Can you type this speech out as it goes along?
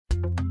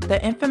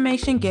The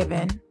information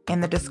given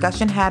and the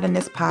discussion had in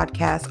this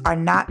podcast are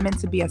not meant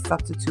to be a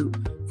substitute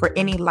for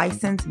any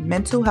licensed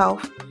mental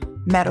health,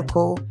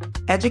 medical,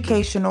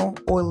 educational,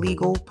 or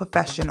legal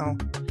professional.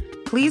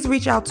 Please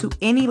reach out to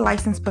any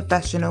licensed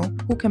professional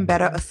who can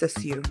better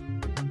assist you.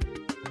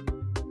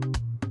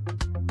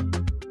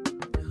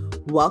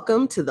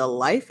 Welcome to the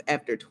Life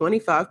After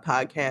 25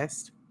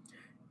 podcast.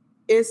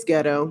 It's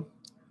ghetto.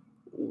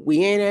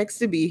 We ain't asked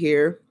to be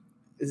here.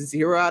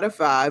 0 out of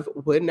 5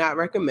 would not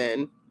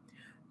recommend.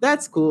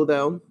 That's cool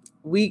though.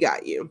 We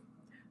got you.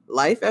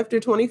 Life After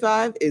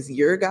 25 is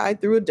your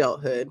guide through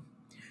adulthood.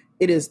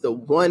 It is the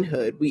one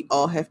hood we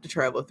all have to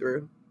travel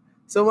through.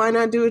 So why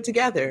not do it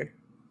together?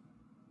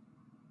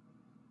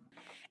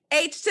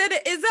 H to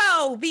the is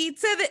O, V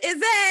to the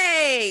is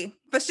A.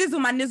 For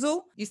shizzle, my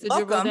nizzle. Used to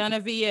dribble down a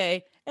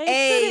VA.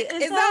 A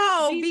is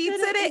O, V to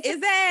the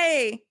is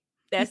A.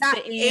 That's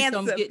not the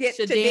anthem. Get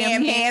your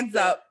damn hands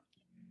up.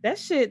 That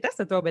shit, that's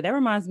a throwback. That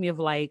reminds me of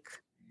like,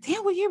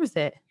 damn, what year was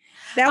that?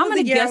 I'm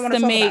gonna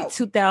guesstimate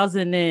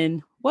 2000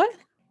 and what?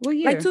 What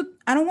year?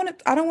 I don't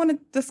want to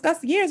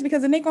discuss years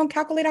because then they're gonna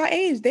calculate our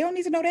age. They don't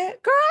need to know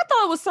that. Girl, I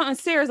thought it was something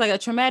serious, like a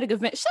traumatic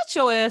event. Shut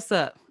your ass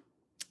up.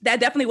 That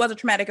definitely was a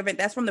traumatic event.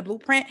 That's from the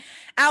Blueprint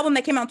album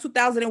that came out in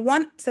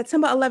 2001,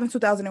 September 11,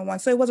 2001.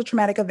 So it was a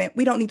traumatic event.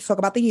 We don't need to talk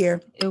about the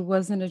year. It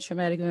wasn't a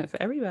traumatic event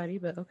for everybody,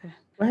 but okay.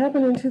 What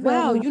happened in 2001?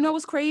 Wow, you know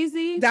what's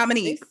crazy?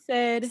 Dominique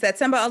said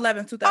September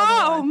 11,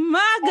 2001. Oh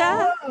my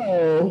God.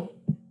 Oh.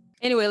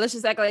 Anyway, let's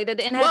just act like that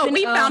didn't happen. Well,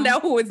 we found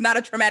out who it's not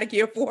a traumatic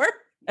year for.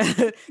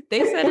 They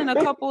said in a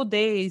couple of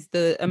days,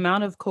 the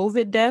amount of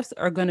COVID deaths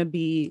are going to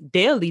be,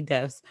 daily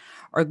deaths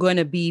are going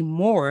to be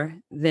more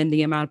than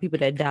the amount of people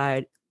that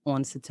died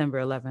on September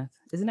 11th.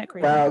 Isn't that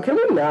crazy? Wow, can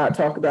we not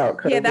talk about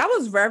COVID? Yeah, that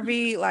was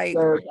very like...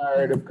 So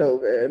tired of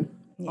COVID.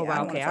 Yeah, oh,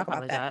 wow, okay, I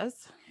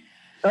apologize.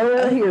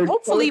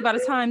 Hopefully by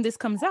the time this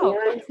comes out,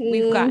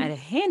 we've gotten a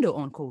handle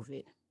on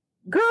COVID.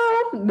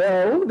 Girl,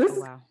 no. This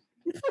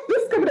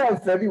is coming out in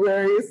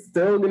February. It's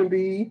still going to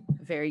be...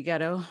 very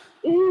ghetto.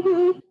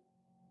 Mm-hmm.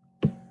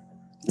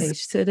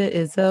 H to the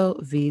is O,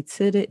 V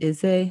to the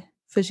is A.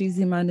 For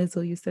Sheezy my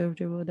nizzle, you served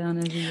your roll down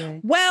every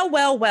day.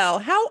 Well.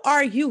 How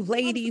are you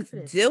ladies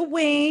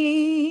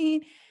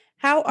doing?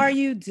 How are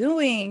you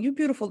doing? You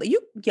beautiful.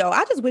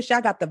 I just wish I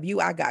got the view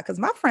I got because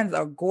my friends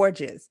are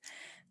gorgeous.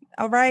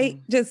 All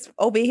right. Just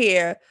over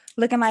here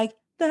looking like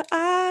the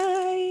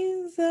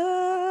eyes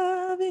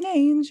of an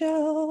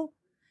angel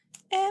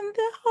and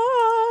the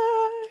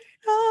heart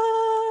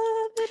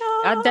of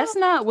an all. That's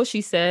not what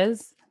she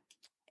says.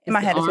 In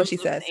my head, that's what she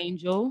says.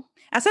 Angel.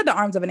 I said the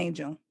arms of an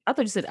angel. I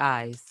thought you said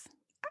eyes.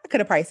 I could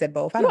have probably said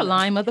both. You're a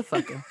lying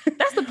motherfucker.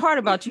 That's the part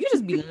about you. You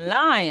just be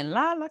lying.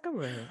 Lie like a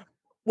rug.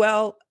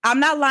 Well, I'm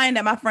not lying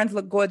that my friends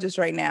look gorgeous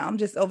right now. I'm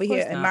just over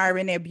here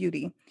admiring their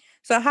beauty.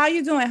 So how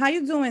you doing? How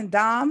you doing,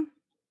 Dom?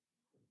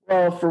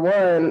 Well, for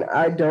one,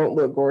 I don't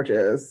look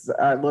gorgeous.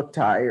 I look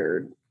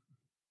tired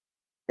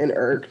and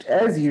irked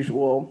as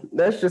usual.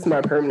 That's just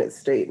my permanent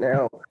state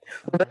now.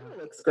 That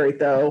looks great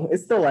though.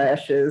 It's the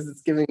lashes.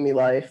 It's giving me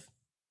life.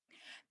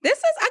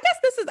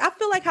 I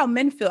feel like how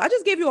men feel. I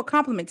just gave you a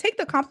compliment. Take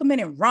the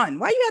compliment and run.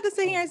 Why you have to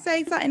sit here and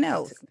say something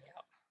else?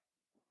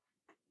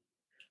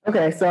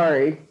 Okay,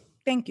 sorry.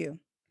 Thank you.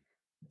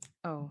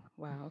 Oh,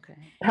 wow. Okay.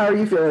 How are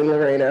you feeling,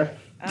 Lorena?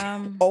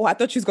 Oh, I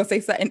thought you was going to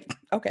say something.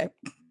 Okay.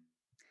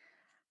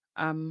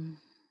 Nigga,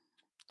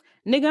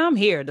 I'm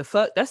here. The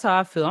fuck. That's how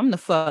I feel. I'm the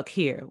fuck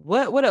here.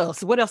 What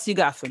else? What else you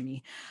got for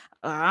me?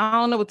 I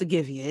don't know what to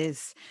give you.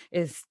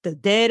 It's the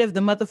dead of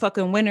the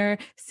motherfucking winter,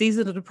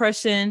 seasonal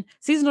depression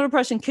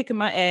kicking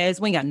my ass.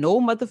 We ain't got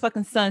no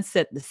motherfucking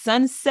sunset. The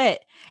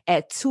sunset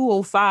at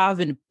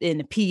 2:05 in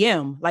the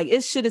PM. Like,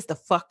 it shit is the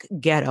fuck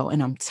ghetto,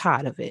 and I'm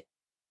tired of it.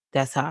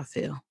 That's how I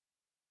feel.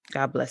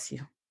 God bless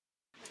you.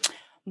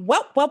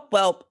 Well.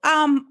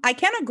 I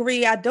can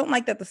agree. I don't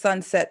like that the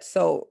sun sets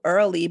so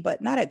early,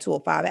 but not at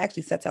 2:05. It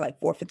actually sets at like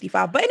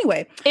 4:55. But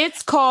anyway.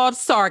 It's called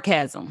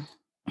sarcasm.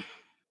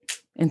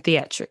 And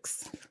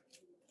theatrics.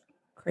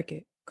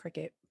 Cricket.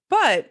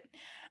 But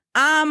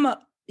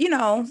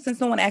since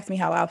no one asked me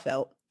how I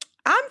felt,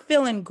 I'm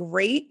feeling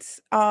great.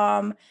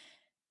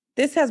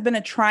 This has been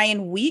a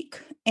trying week,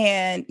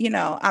 and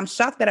I'm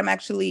shocked that I'm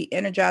actually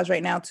energized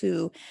right now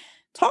to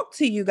talk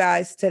to you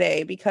guys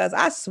today because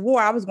I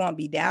swore I was going to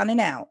be down and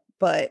out,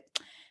 but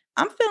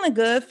I'm feeling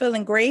good,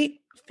 feeling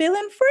great,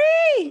 feeling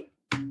free.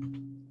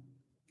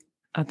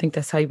 I think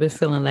that's how you've been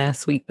feeling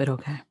last week, but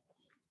okay.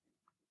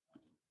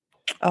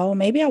 Oh,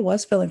 maybe I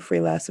was feeling free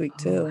last week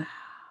too. Wow.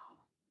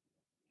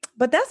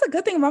 But that's a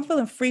good thing if I'm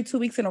feeling free 2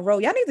 weeks in a row.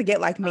 Y'all need to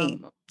get like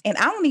me. And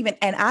I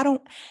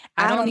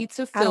don't need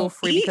to feel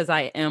free because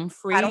I am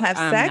free. I don't have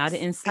sex. Not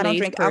an enslaved I don't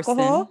drink person.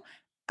 alcohol.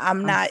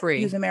 I'm not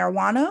using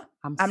marijuana.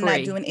 I'm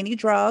not doing any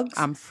drugs.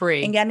 I'm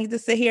free. And y'all need to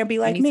sit here and be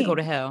like me. I need to go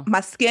to hell.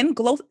 My skin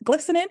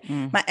glistening.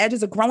 My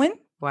edges are growing.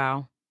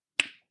 Wow.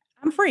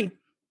 I'm free.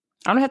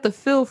 I don't have to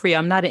feel free.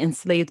 I'm not an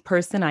enslaved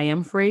person. I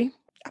am free.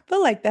 I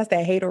feel like that's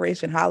that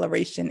hateration,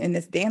 holleration in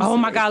this dance. Oh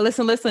my God,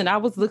 listen. I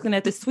was looking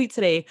at this tweet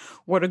today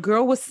where the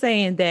girl was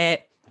saying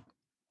that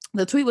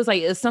The tweet was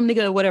like, some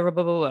nigga or whatever,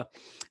 blah, blah, blah.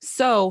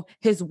 So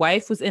his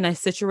wife was in a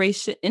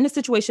situation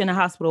in a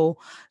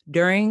hospital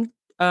during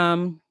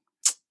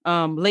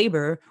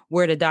labor,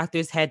 where the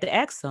doctors had to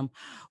ask him,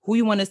 who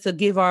you want us to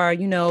give our,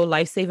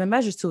 life-saving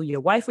measures to, your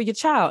wife or your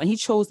child? And he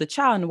chose the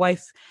child, and the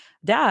wife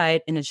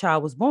died and the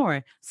child was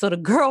born. So the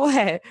girl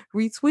had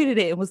retweeted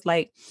it and was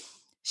like,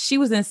 she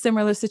was in a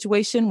similar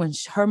situation when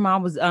her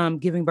mom was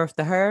giving birth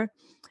to her.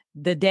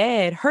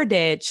 Her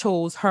dad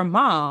chose her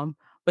mom,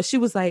 but she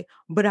was like,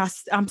 but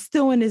I'm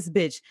still in this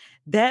bitch.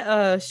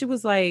 That she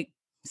was like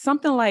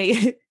something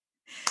like,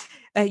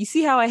 you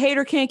see how a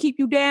hater can't keep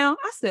you down?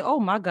 I said, oh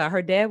my God,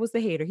 her dad was the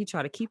hater. He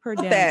tried to keep her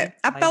down.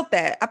 I felt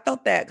that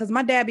because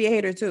my dad be a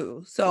hater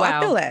too. So wow.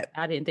 I feel that.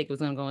 I didn't think it was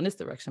going to go in this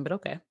direction, but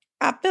okay.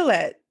 I feel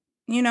that.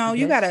 You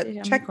got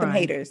to check them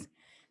haters.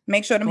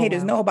 Make sure them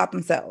haters know about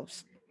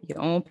themselves. Your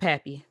own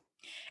pappy.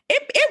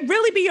 It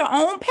really be your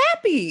own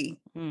pappy.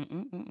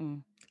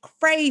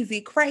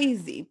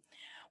 Crazy.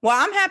 Well,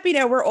 I'm happy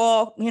that we're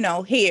all,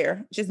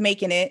 here just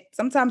making it.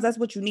 Sometimes that's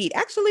what you need.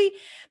 Actually,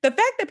 the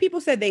fact that people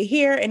said they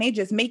here and they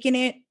just making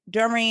it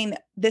during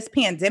this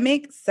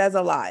pandemic says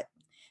a lot.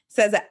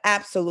 Says an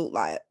absolute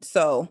lot.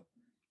 So,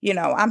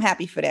 I'm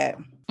happy for that.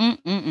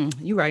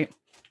 You're right.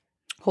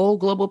 Whole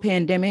global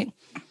pandemic.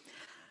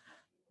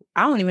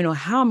 I don't even know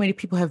how many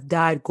people have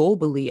died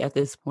globally at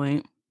this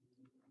point.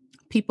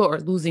 People are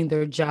losing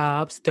their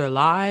jobs, their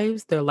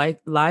lives, their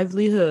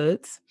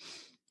livelihoods,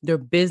 their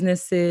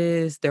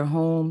businesses, their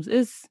homes.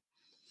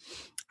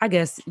 I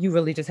guess you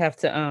really just have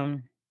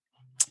to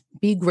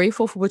be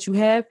grateful for what you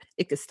have.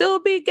 It could still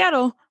be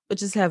ghetto, but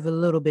just have a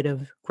little bit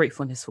of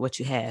gratefulness for what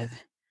you have.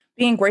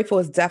 Being grateful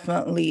is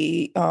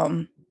definitely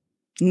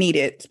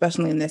needed,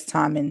 especially in this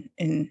time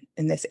in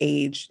this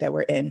age that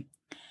we're in.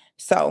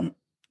 So,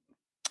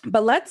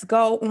 but let's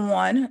go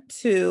on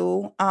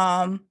to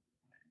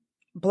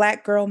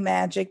Black Girl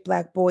Magic,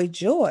 Black Boy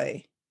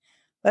Joy.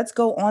 Let's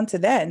go on to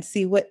that and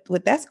see what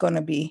that's going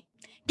to be.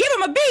 Give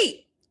him a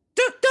beat.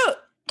 Do.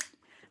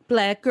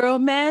 Black Girl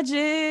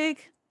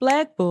Magic,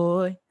 Black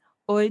Boy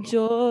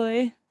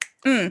Joy.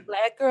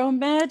 Black Girl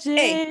Magic,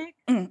 hey.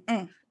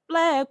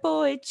 Black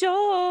Boy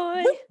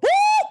Joy.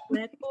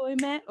 Black Boy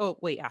Oh,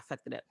 wait, I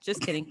fucked it up.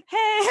 Just kidding.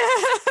 Hey.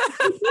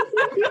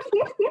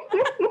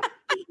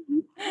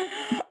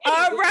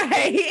 All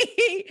right.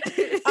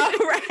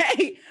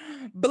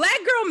 Black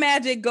Girl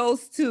Magic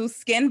goes to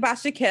Skin by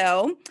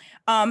Shaquille.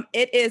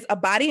 It is a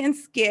body and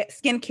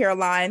skincare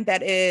line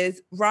that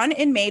is run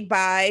and made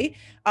by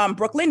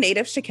Brooklyn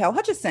native Shaquille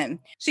Hutchison.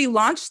 She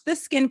launched the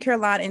skincare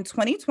line in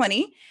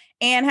 2020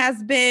 and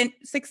has been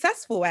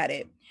successful at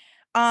it.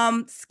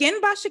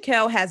 Skin by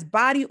Shaquille has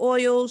body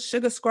oils,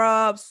 sugar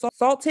scrubs,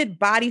 salted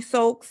body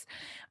soaks.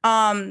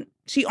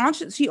 She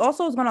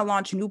also is going to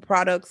launch new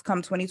products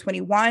come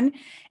 2021,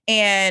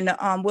 and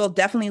we'll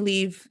definitely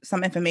leave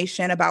some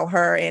information about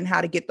her and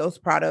how to get those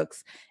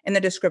products in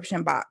the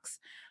description box.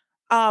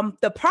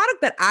 The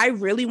product that I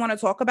really want to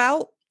talk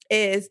about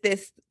is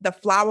the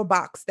flower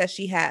box that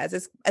she has.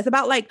 It's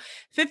about like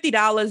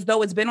 $50,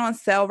 though it's been on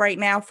sale right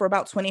now for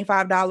about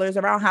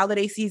 $25 around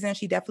holiday season.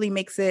 She definitely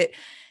makes it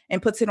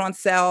and puts it on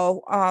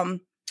sale.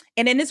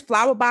 And in this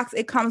flower box,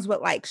 it comes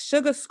with like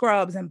sugar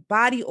scrubs and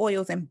body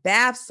oils and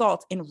bath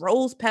salts and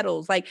rose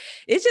petals. Like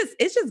it's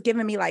just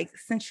giving me like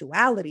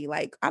sensuality.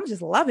 Like I'm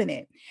just loving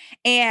it.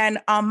 And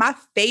my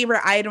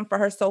favorite item for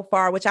her so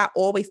far, which I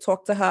always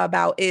talk to her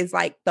about, is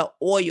like the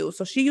oil.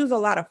 So she uses a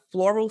lot of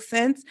floral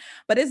scents,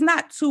 but it's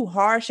not too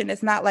harsh and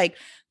it's not like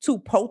too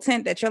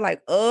potent that you're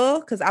like,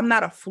 because I'm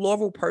not a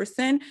floral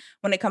person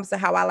when it comes to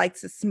how I like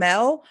to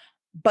smell.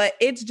 But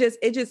it's just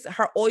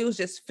her oils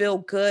just feel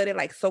good. It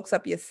like soaks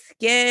up your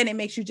skin. It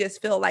makes you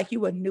just feel like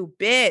you a new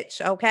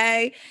bitch.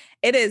 Okay.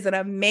 It is an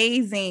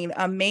amazing,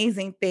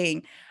 amazing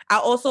thing. I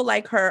also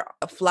like her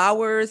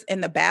flowers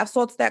and the bath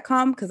salts that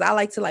come, because I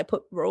like to like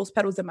put rose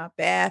petals in my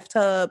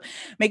bathtub,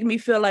 making me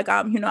feel like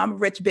I'm a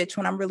rich bitch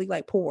when I'm really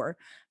like poor.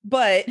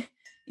 But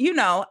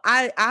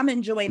I'm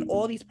enjoying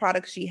all these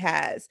products she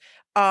has.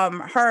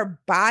 Her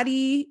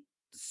body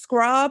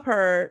scrub,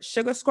 her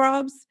sugar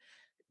scrubs,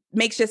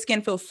 makes your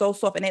skin feel so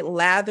soft and it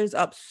lathers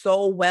up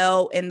so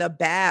well in the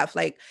bath.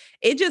 Like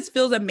it just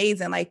feels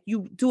amazing. Like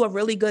you do a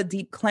really good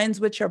deep cleanse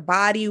with your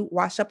body,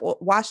 wash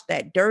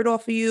that dirt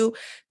off of you,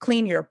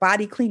 clean your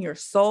body, clean your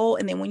soul.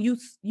 And then when you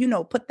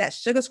put that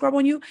sugar scrub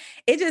on you,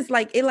 it just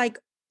like, it like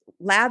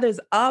lathers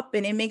up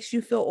and it makes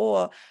you feel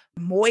all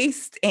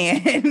moist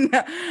and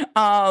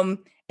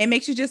it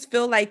makes you just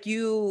feel like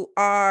you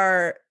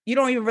don't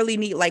even really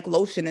need like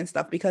lotion and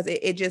stuff, because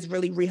it just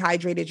really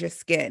rehydrated your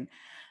skin.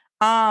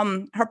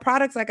 Her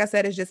products, like I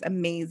said, is just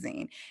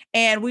amazing.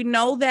 And we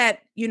know that,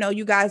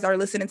 you guys are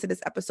listening to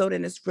this episode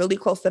and it's really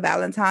close to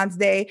Valentine's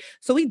Day.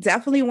 So we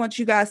definitely want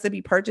you guys to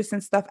be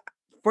purchasing stuff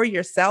for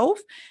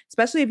yourself,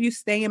 especially if you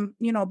stay in,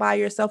 by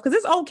yourself, because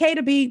it's okay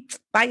to be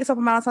by yourself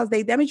on Valentine's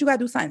Day. That means you got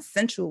to do something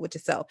sensual with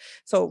yourself.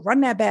 So run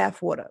that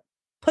bath water,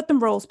 put them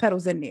rose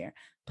petals in there,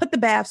 put the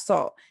bath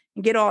salt,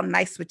 and get all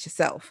nice with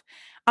yourself.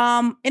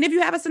 And if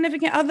you have a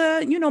significant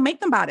other, make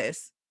them buy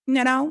this,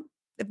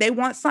 if they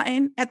want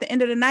something at the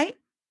end of the night,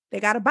 they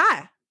got to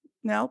buy,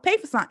 pay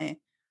for something.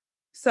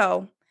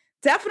 So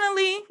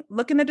definitely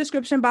look in the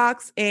description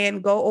box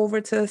and go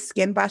over to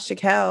Skin by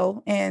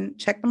Shaquelle and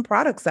check them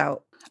products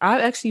out.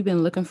 I've actually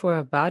been looking for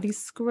a body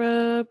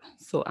scrub,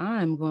 so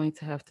I'm going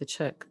to have to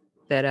check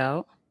that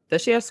out.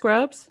 Does she have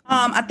scrubs?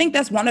 I think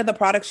that's one of the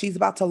products she's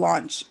about to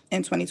launch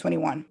in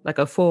 2021. Like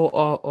a full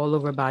all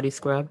over body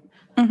scrub?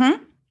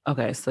 Mm-hmm.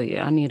 Okay, so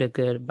yeah, I need a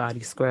good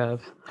body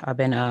scrub. I've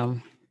been,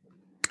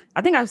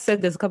 I think I've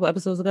said this a couple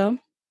episodes ago,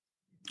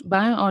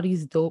 buying all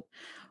these dope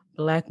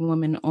Black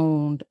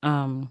woman-owned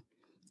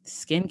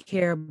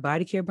skincare,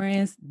 body care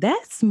brands.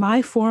 That's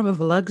my form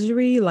of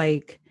luxury.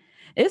 Like,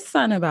 it's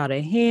something about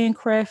a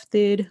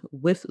handcrafted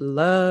with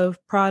love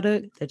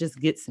product that just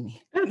gets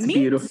me. That's me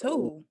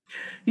beautiful.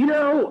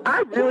 Too.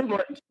 I really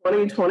want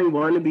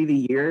 2021 to be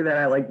the year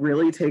that I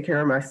really take care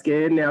of my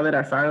skin now that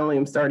I finally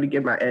am starting to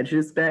get my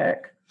edges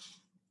back.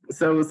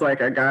 So it's like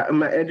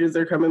my edges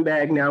are coming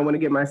back. Now I want to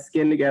get my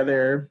skin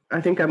together. I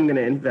think I'm going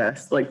to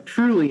invest,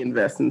 truly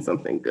invest in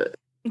something good.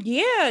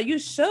 Yeah, you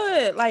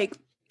should. I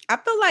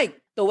feel like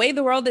the way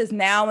the world is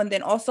now, and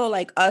then also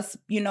us,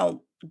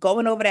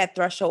 going over that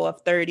threshold of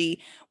 30,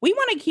 we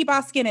want to keep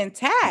our skin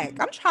intact.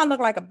 I'm trying to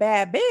look like a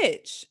bad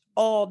bitch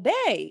all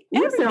day.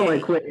 You sound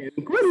like Quentin.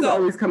 Quentin's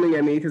always coming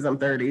at me because I'm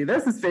 30.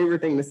 That's his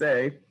favorite thing to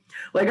say.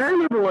 I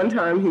remember one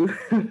time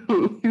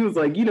he was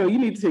like, you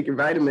need to take your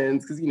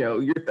vitamins because,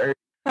 you're 30.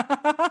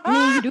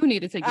 You do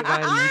need to take your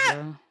vitamins,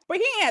 though. But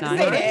he had to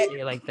say that.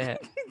 Say like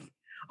that.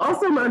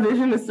 Also, my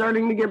vision is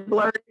starting to get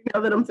blurry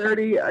now that I'm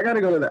 30. I got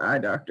to go to the eye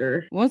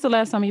doctor. When's the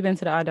last time you've been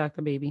to the eye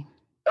doctor, baby?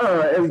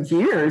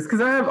 Years,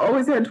 because I have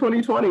always had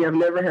 20/20. I've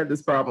never had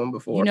this problem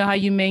before. You know how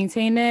you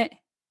maintain that?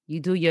 You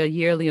do your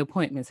yearly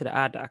appointment to the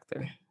eye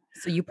doctor.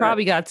 So you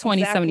probably got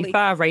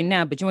 20/75 right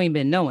now, but you ain't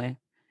been knowing.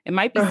 It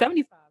might be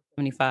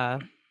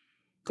 75/75.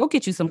 Go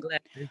get you some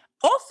glasses.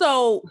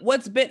 Also,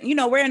 what's been,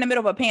 we're in the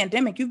middle of a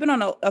pandemic. You've been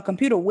on a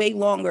computer way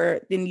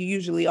longer than you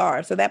usually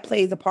are. So that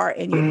plays a part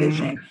in your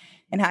vision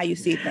and how you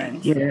see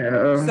things.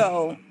 Yeah.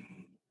 So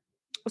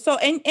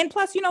and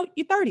plus, you're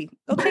 30.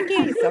 Go take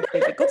care of yourself,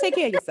 baby. Go take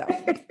care of yourself.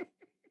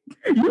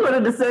 You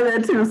wanted to say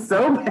that too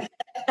so bad.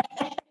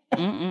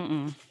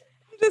 I'm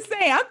just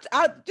saying,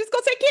 I just go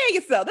take care of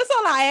yourself. That's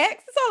all I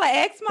ask.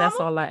 Mama. That's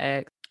all I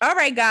ask. All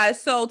right,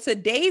 guys. So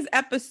today's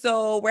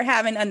episode, we're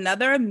having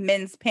another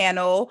men's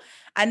panel.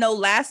 I know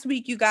last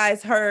week you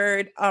guys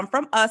heard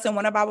from us and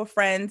one of our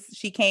friends.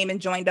 She came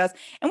and joined us,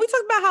 and we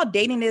talked about how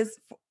dating is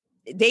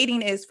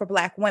for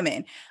Black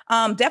women.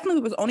 Definitely,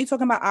 we was only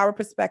talking about our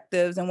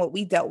perspectives and what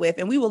we dealt with,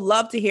 and we would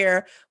love to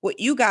hear what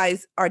you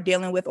guys are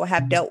dealing with or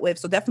have dealt with.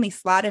 So definitely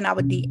slide in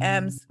our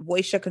DMs,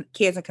 voice your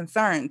cares and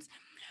concerns.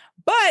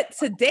 But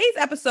today's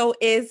episode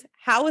is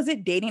how is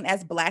it dating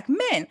as Black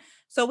men?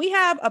 So we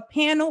have a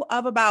panel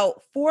of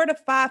about 4 to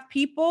 5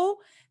 people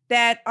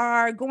that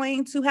are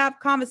going to have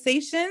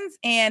conversations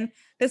and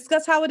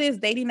discuss how it is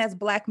dating as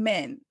Black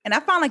men. And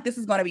I found like this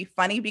is going to be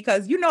funny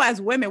because,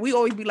 as women, we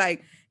always be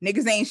like,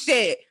 niggas ain't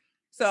shit.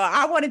 So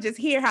I want to just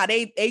hear how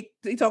they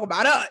talk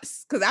about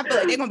us because I feel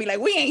like they're going to be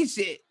like, we ain't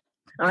shit.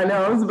 I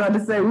know. I was about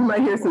to say, we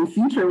might hear some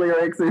future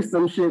lyrics or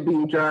some shit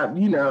being dropped,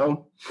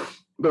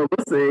 but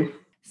we'll see.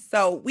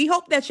 So we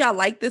hope that y'all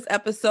like this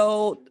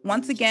episode.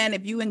 Once again,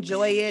 if you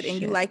enjoy it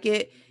and you like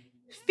it,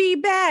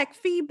 feedback.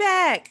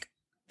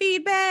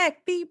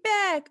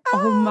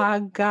 Oh my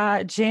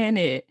God,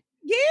 Janet.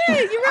 Yeah,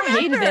 you remember.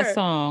 I hated that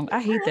song.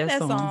 I hate that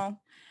song.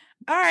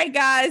 All right,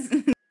 guys.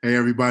 Hey,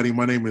 everybody.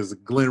 My name is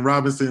Glenn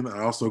Robinson.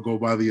 I also go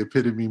by the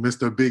epitome,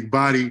 Mr. Big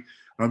Body.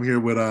 I'm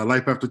here with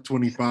Life After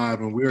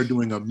 25, and we are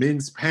doing a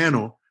men's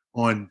panel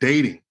on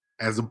dating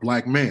as a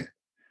Black man.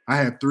 I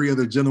have 3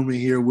 other gentlemen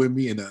here with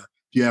me, and if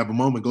you have a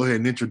moment, go ahead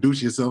and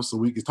introduce yourself so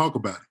we can talk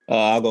about it.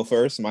 I'll go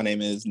first. My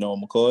name is Noah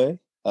McCoy.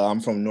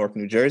 I'm from Newark,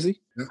 New Jersey.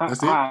 Yeah, that's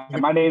Hi,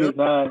 it. my name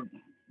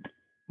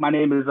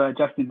is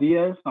Justin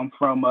Diaz. I'm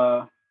from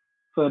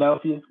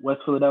Philadelphia,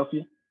 West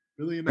Philadelphia.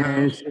 Really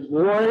And it's your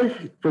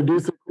boy,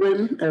 producer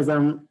Quentin, as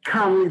I'm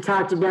commonly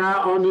talked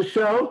about on the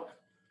show.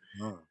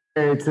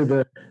 Married to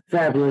the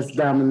fabulous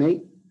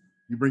Dominique.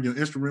 You bring your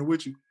instrument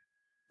with you?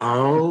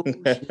 Oh,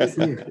 she's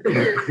here.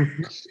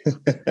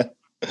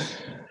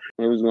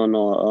 Hey, what's going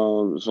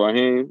on? It's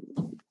Raheem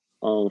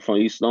from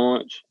East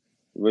Orange,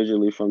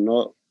 originally from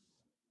North.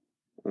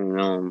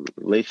 And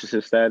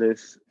relationship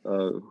status,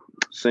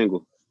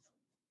 single.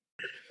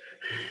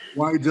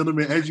 Why,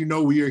 gentlemen, as you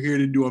know, we are here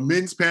to do a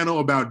men's panel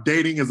about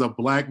dating as a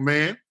Black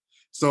man.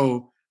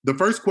 So the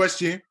first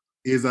question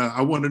is,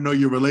 I want to know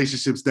your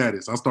relationship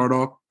status. I'll start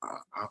off.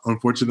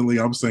 Unfortunately,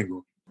 I'm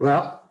single.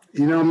 Well,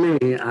 you know me.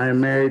 I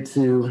am married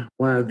to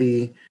one of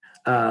the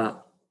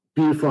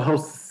beautiful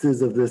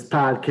hostesses of this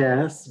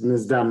podcast,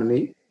 Ms.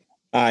 Dominique.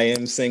 I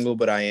am single,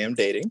 but I am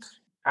dating.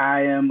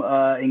 I am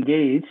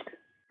engaged.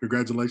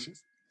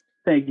 Congratulations.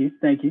 Thank you.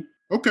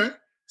 Okay.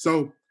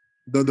 So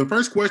the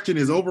first question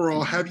is,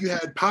 overall, have you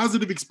had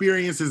positive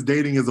experiences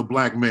dating as a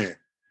Black man?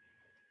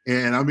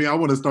 And I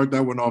want to start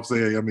that one off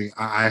saying,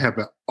 I have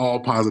all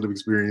positive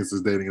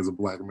experiences dating as a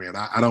Black man.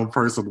 I don't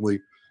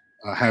personally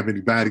have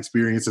any bad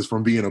experiences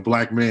from being a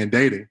Black man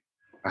dating.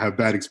 I have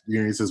bad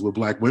experiences with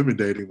Black women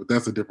dating, but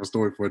that's a different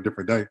story for a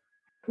different day.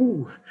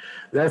 Ooh,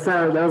 that was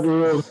a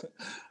little.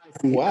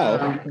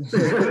 Wow.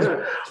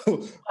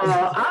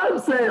 I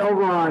would say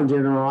overall in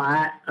general,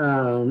 I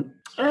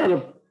had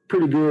a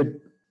pretty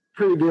good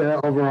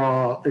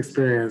overall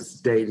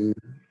experience dating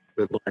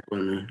with Black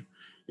women.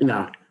 You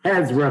know,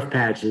 had rough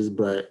patches,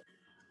 but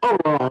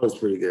overall it was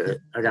pretty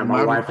good. I got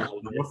my wife out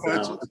of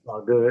it, so it's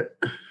all good.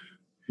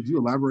 Could you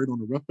elaborate on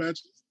the rough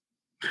patches?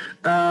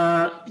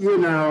 You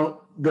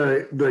know,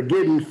 the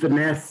getting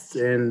finessed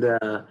and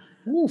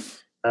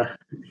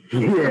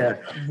yeah.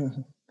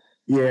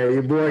 Yeah,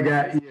 your boy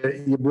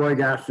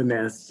got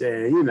finessed,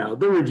 and you know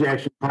the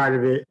rejection part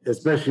of it,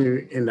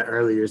 especially in the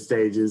earlier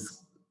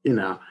stages. You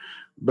know,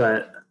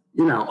 but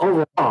you know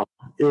overall,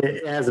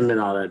 it hasn't been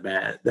all that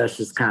bad. That's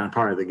just kind of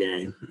part of the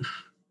game.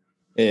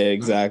 Yeah,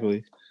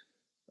 exactly.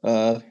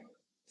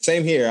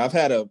 Same here. I've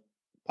had a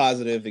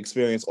positive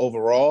experience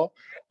overall.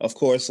 Of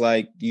course,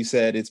 like you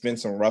said, it's been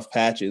some rough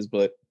patches,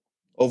 but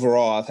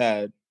overall, I've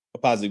had a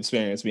positive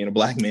experience being a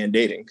Black man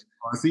dating.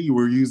 I see you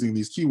were using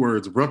these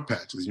keywords, rough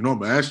patches. You know, I'm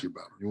gonna ask you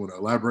about them. You want to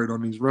elaborate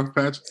on these rough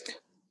patches?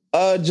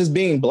 Just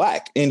being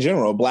Black in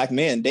general, Black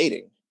man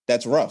dating.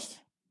 That's rough.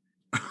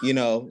 You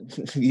know,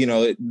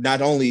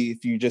 not only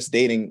if you're just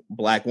dating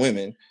Black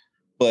women,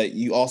 but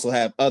you also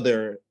have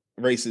other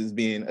races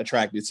being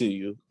attracted to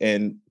you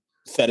and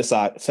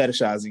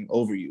fetishizing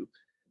over you.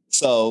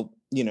 So,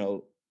 you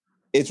know,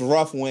 it's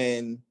rough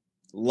when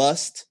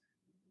lust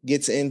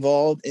gets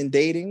involved in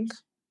dating.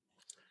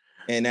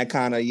 And that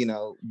kind of, you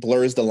know,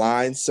 blurs the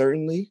lines,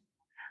 certainly,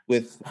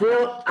 with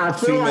I feel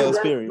female like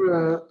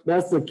experience.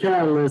 That's the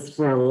catalyst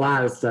for a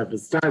lot of stuff. It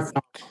starts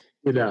off,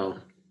 you know,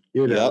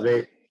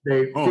 Yep.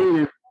 they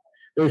feeding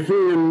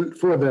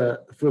for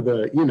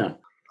the you know.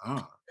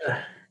 I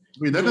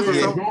mean, that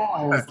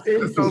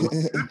doesn't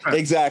sound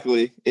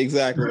Exactly.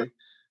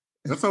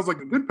 That sounds like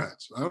a good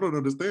patch. I don't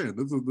understand.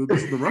 This is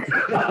the rough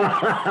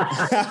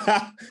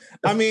patch.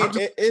 I mean,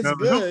 it's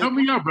good. Help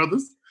me out,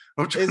 brothers.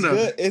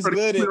 It's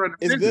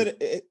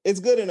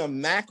good in a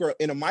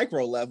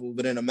micro level,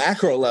 but in a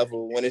macro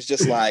level, when it's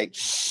just like,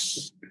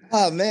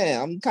 oh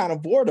man, I'm kind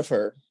of bored of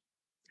her.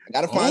 I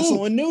gotta find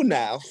someone new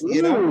now.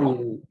 You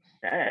know.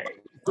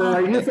 So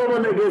are you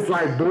someone that gets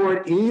like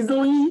bored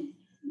easily?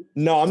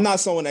 No, I'm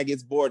not someone that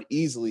gets bored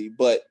easily,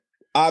 but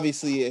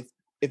obviously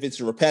if it's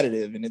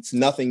repetitive and it's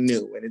nothing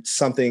new and it's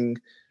something,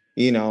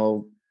 you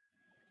know,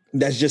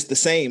 that's just the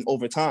same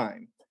over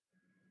time,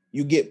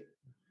 you get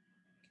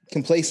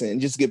complacent and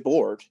just get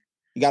bored.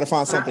 You got to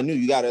find something new.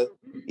 You got to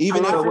a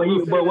lot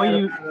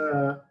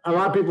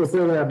of people say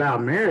that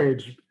about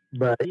marriage,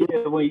 but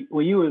yeah,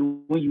 when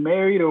you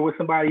married or with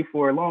somebody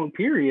for a long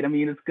period, I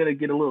mean, it's gonna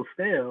get a little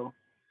stale.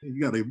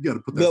 You gotta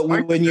put that.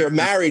 But when you're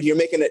married, you're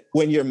making it.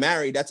 When you're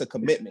married, that's a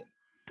commitment.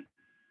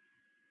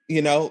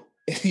 You know,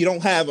 if you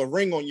don't have a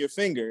ring on your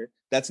finger,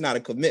 that's not a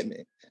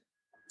commitment.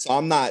 So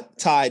I'm not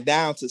tied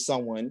down to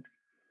someone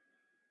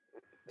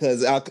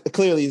because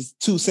clearly it's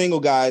two single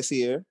guys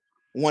here,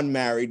 one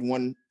married,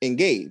 one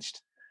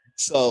engaged.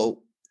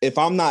 So if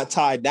I'm not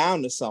tied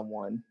down to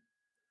someone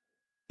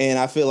and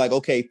I feel like,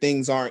 okay,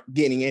 things aren't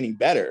getting any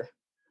better,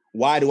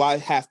 why do I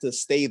have to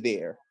stay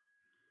there?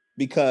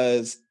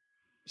 Because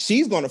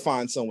she's going to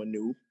find someone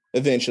new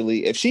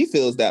eventually if she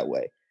feels that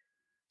way.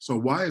 So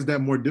why is that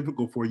more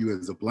difficult for you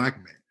as a Black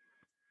man?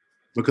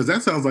 Because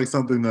that sounds like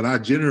something that I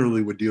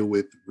generally would deal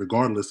with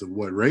regardless of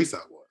what race I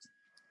was.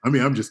 I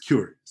mean, I'm just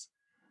curious.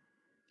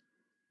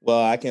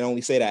 Well, I can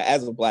only say that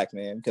as a Black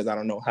man because I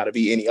don't know how to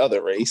be any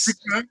other race.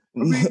 I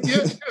mean,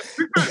 yeah.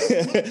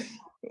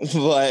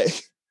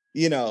 But,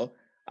 you know,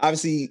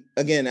 obviously,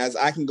 again, as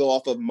I can go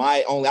off of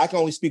I can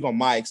only speak on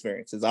my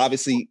experiences.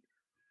 Obviously,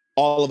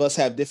 all of us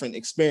have different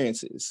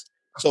experiences.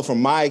 So from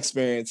my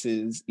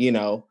experiences, you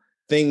know,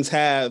 things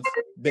have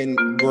been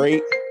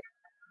great,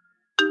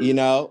 you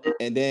know,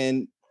 and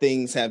then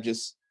things have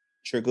just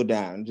trickled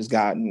down, just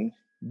gotten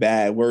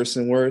bad, worse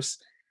and worse.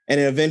 And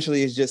then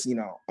eventually it's just, you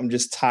know, I'm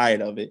just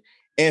tired of it.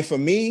 And for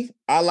me,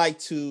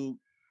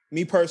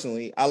 me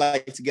personally, I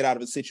like to get out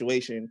of a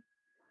situation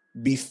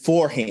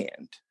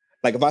beforehand.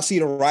 Like if I see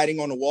the writing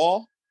on the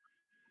wall,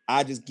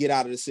 I just get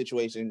out of the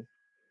situation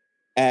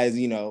as,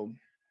 you know,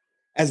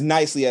 as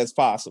nicely as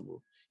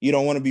possible. You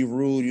don't want to be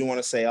rude. You don't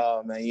want to say,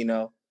 oh man, you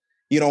know,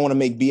 you don't want to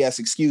make BS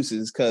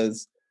excuses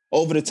because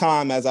over the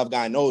time as I've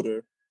gotten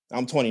older,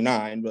 I'm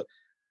 29, but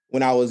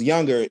when I was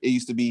younger, it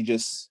used to be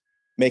just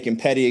making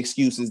petty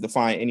excuses to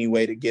find any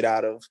way to get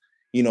out of,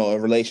 you know, a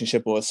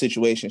relationship or a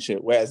situationship.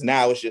 Whereas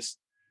now it's just,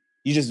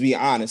 you just be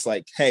honest,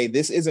 like, hey,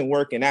 this isn't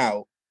working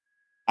out.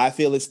 I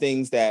feel it's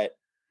things that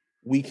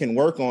we can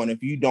work on.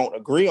 If you don't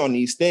agree on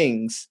these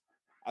things,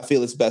 I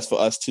feel it's best for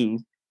us to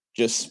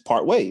just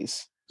part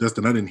ways.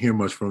 Justin, I didn't hear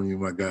much from you,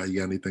 my guy. You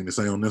got anything to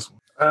say on this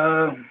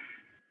one?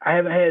 I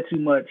haven't had too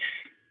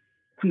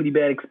many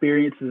bad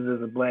experiences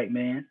as a Black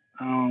man.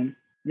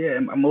 Yeah,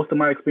 most of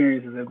my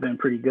experiences have been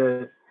pretty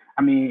good.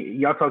 I mean,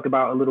 y'all talked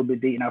about a little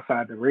bit dating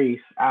outside the race.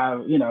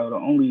 You know, the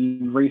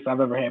only race I've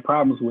ever had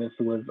problems with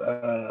was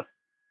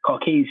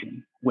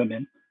Caucasian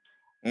women.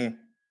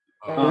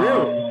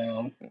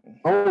 Oh,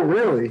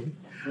 really?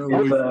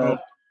 You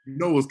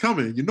know what's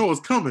coming. You know what's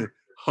coming.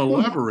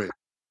 Elaborate.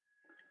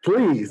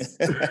 Please.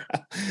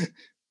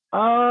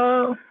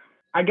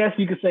 I guess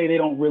you could say they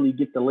don't really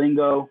get the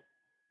lingo.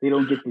 They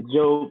don't get the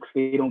jokes.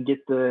 They don't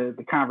get the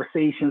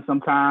conversation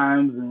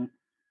sometimes. And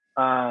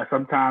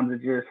sometimes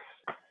it's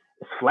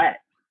flat,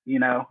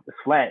 it's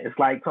flat. It's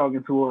like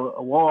talking to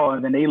a wall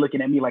and then they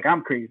looking at me like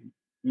I'm crazy,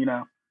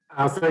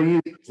 So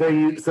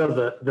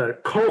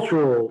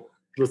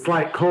the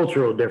slight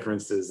cultural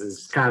differences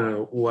is kind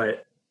of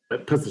what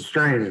puts a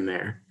strain in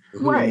there.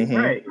 Right, Mm-hmm.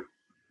 right.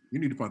 You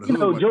need to find a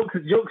hood.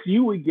 Jokes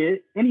you would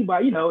get,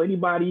 anybody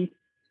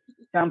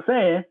I'm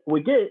saying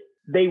would get,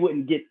 they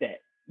wouldn't get that.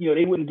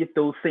 They wouldn't get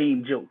those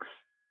same jokes.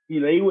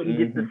 They wouldn't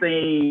get the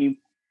same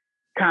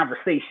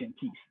conversation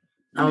piece.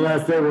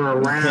 Unless they were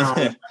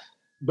around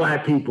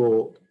Black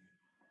people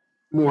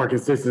more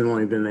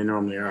consistently than they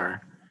normally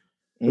are.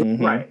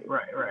 Mm-hmm.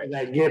 Right.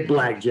 Like get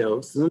Black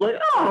jokes. And like,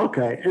 oh,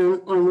 okay.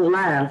 And we'll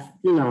laugh,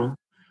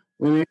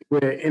 with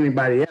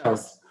anybody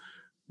else.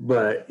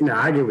 But,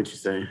 I get what you're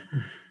saying.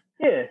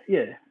 Yeah.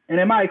 And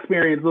in my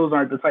experience, those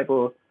aren't the type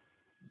of,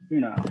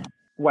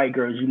 white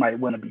girls you might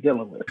want to be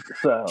dealing with.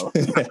 So.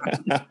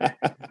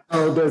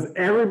 So does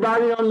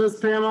everybody on this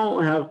panel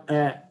have,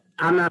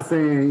 I'm not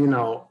saying,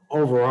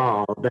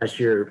 overall, that's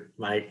your,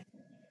 like,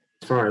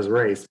 as far as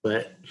race,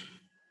 but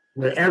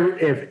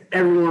if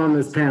everyone on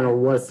this panel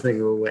was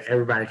single, would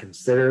everybody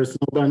consider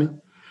Snow Bunny?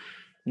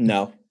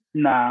 No.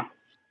 Nah.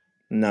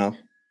 No.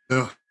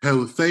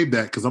 Hell, save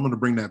that because I'm going to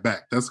bring that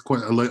back. That's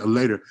a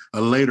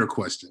later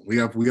question. We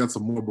got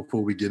some more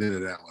before we get into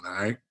that one. All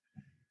right.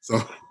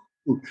 So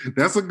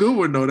that's a good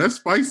one though. That's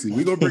spicy.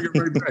 We're going to bring it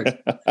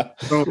right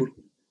back. So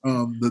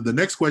the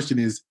next question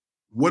is,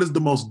 what is the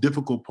most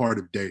difficult part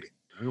of dating?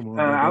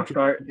 I'll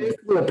start.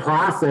 It's the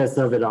process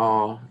of it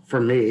all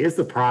for me. It's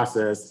the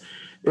process.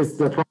 It's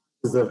the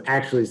process of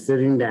actually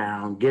sitting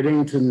down,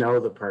 getting to know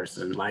the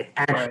person, like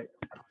actually,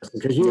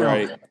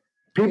 because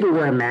people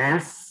wear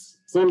masks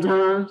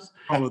sometimes.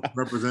 Call it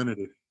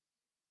representative.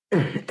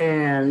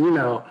 And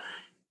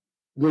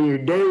when you're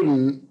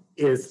dating,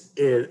 it's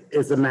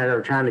a matter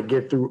of trying to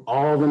get through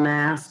all the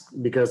masks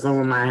because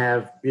someone might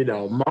have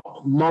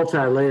multi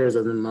layers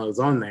of them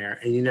on there,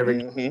 and you never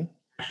get the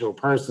actual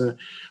person,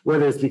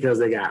 whether it's because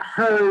they got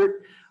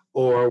hurt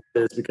or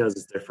whether it's because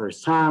it's their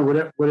first time,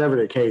 whatever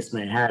the case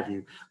may have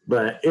you.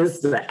 But it's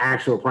the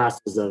actual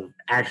process of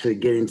actually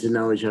getting to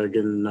know each other,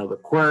 getting to know the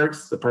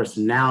quirks, the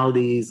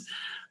personalities,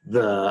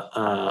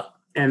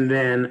 and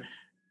then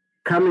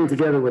coming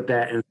together with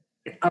that and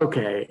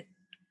okay,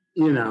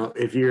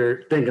 if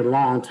you're thinking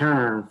long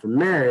term for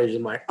marriage,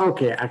 I'm like,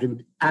 okay, I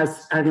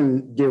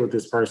can deal with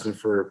this person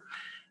for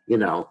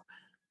the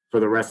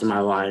rest of my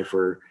life,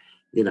 or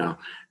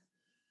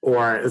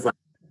or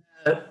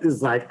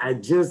it's like I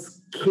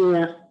just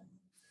can't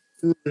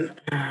do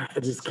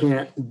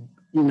that.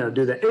 And you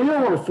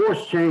don't want to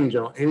force change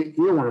on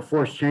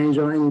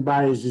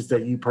anybody. It's just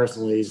that you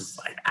personally is just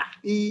like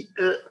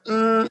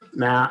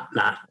not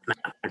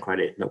quite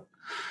it. Nope.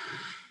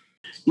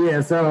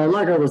 Yeah, so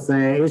like I was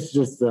saying, it's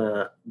just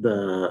the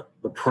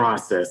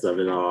process of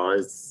it all.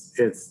 It's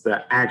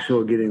the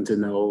actual getting to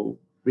know,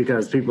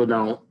 because people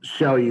don't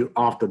show you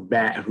off the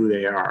bat who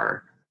they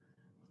are.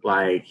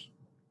 Like,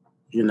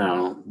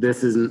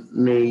 this is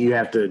me. You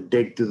have to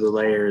dig through the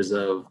layers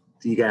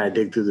you got to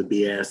dig through the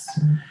BS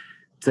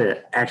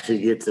to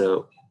actually get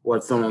to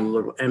what someone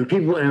looks like.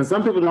 And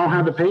some people don't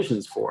have the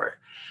patience for it.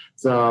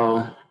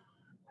 So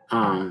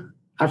I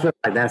feel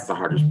like that's the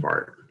hardest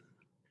part.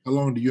 How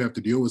long do you have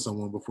to deal with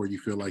someone before you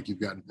feel like you've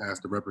gotten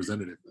past the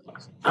representative?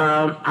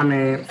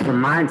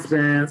 From my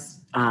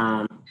experience,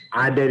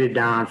 I dated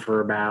Don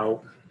for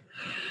about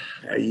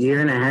a year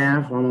and a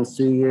half, almost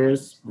 2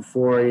 years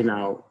before,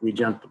 we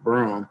jumped the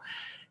broom.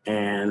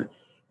 And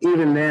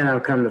even then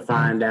I've come to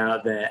find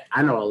out that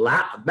I know a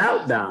lot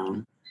about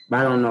Don, but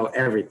I don't know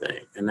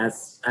everything. And I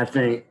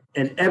think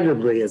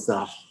inevitably it's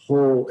a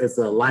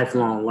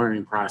lifelong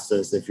learning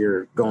process if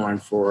you're going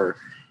for,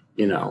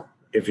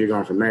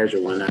 marriage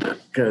or whatnot,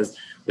 because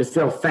there's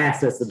still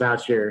facets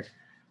about your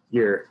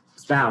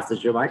spouse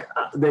that you're like,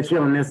 that you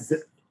don't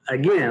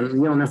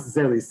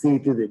necessarily see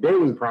through the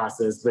dating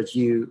process, but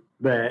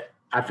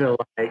I feel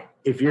like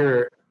if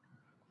you're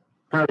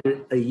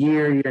probably a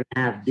year and a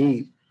half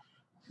deep,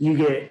 you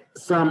get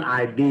some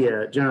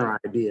general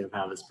idea of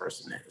how this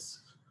person is.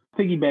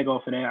 Piggyback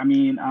off of that,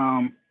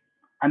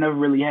 I never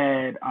really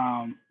had,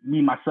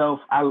 me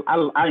myself,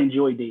 I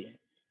enjoy dating.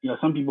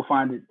 Some people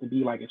find it to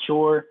be like a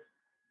chore.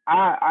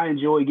 I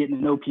enjoy getting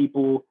to know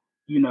people,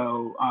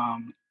 the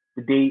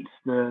dates,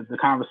 the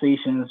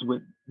conversations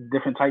with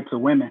different types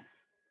of women.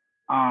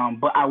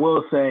 But I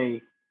will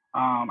say,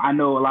 I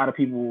know a lot of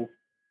people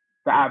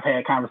that I've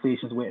had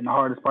conversations with, and the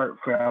hardest part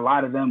for a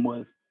lot of them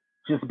was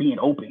just being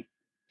open,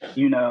 just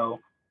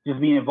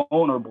being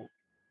vulnerable,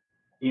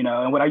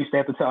 and what I used to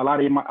have to tell a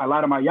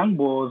lot of my young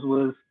boys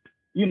was,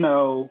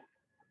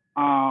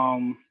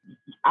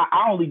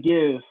 I only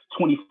give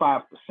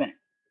 25%.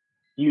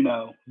 You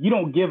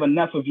don't give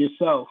enough of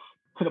yourself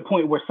to the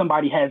point where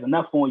somebody has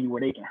enough on you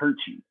where they can hurt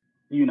you,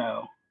 you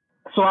know.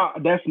 So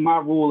that's my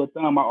rule of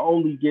thumb. I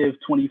only give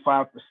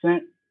 25%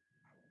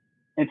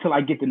 until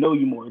I get to know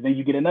you more. Then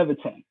you get another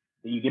 10.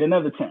 Then you get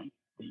another 10.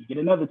 Then you get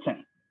another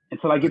 10.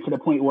 Until I get to the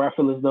point where I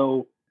feel as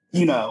though,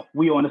 you know,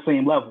 we on the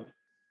same level.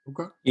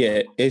 Okay.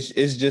 Yeah,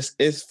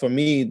 it's for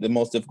me, the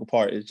most difficult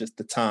part is just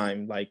the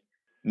time, like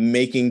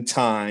making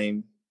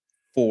time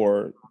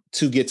to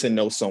get to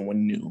know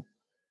someone new.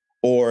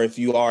 Or if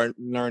you are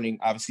learning,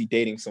 obviously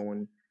dating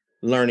someone,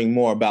 learning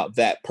more about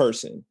that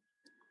person,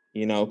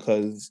 you know,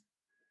 because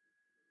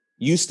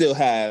you still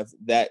have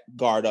that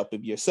guard up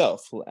of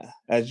yourself.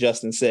 As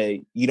Justin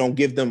said, you don't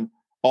give them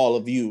all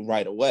of you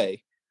right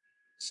away.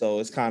 So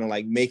it's kind of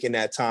like making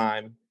that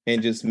time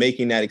and just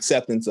making that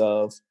acceptance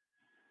of,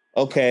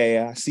 okay,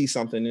 I see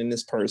something in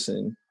this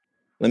person.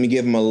 Let me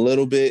give them a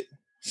little bit,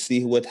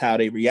 see how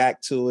they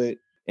react to it,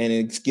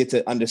 and get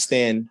to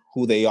understand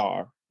who they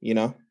are, you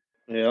know?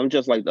 Yeah, I'm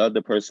just like the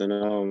other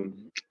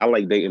person. I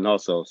like dating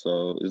also,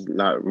 so it's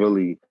not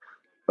really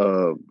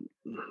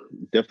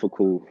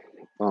difficult.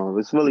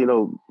 It's really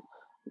no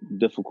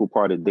difficult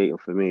part of dating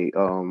for me.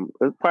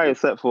 It's probably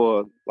except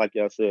for, like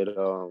y'all said,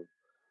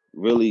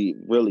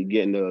 really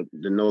getting to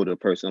know the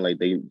person, like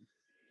they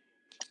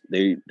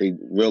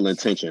real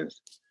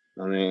intentions.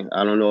 I mean,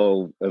 I don't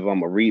know if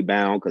I'm a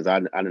rebound because I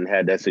didn't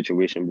have that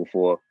situation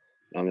before.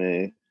 I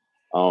mean,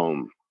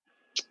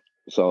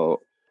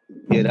 so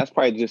yeah, that's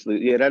probably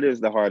that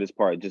is the hardest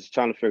part, just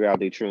trying to figure out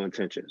their true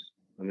intentions.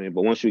 I mean,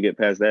 but once you get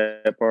past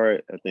that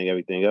part, I think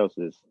everything else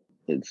is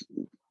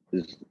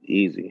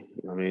easy.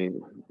 I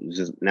mean, it's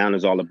just now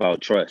it's all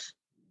about trust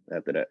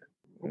after that.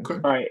 Okay.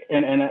 Right,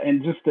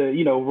 and just to,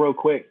 you know, real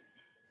quick,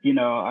 you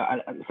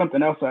know,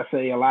 something else I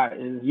say a lot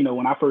is, you know,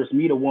 when I first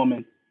meet a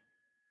woman,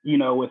 you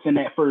know, within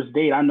that first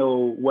date, I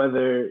know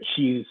whether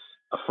she's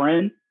a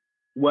friend,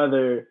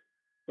 whether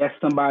that's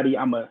somebody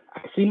I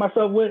see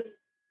myself with,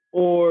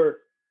 or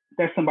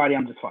that's somebody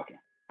I'm just fucking.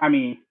 I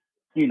mean,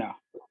 you know,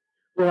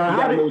 you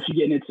gotta know what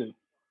you're getting into.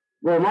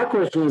 Well, my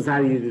question is,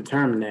 how do you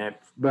determine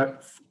that?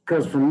 But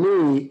because for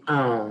me,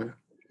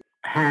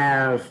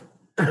 have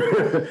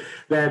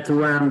that to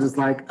where I'm just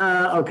like,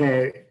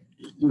 okay,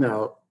 you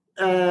know,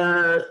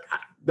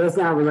 that's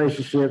not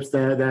relationships.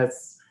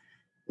 That's,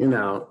 you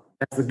know,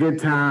 that's a good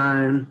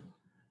time.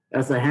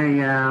 That's a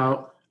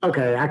hangout.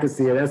 Okay, I can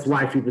see it. That's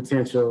wifey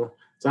potential.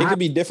 So it could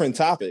be different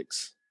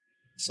topics.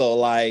 So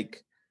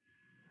like,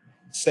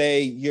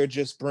 say you're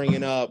just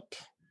bringing up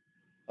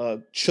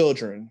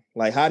children.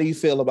 Like, how do you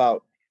feel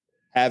about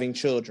having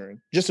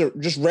children? Just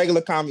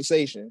regular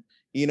conversation,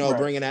 you know, right.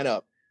 Bringing that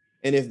up.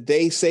 And if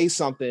they say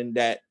something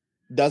that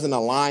doesn't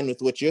align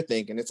with what you're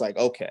thinking, it's like,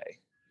 okay,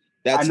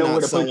 that's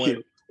not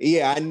someone.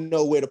 Yeah, I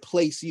know where to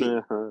place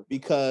you,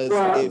 because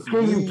if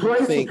can you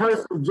place a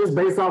person just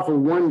based off of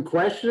one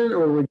question,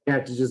 or would you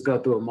have to just go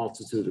through a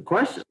multitude of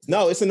questions?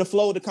 No, it's in the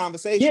flow of the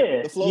conversation.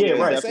 Yeah, the flow of the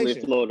conversation.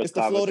 It's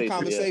the flow of the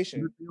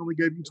conversation. He only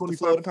gave you 25. The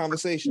flow of the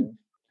conversation.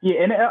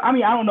 Yeah, and I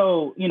mean, I don't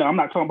know, you know, I'm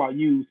not talking about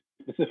you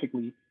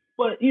specifically,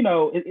 but you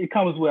know, it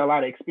comes with a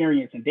lot of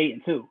experience in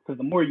dating too. Because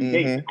the more you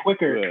date, the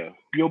quicker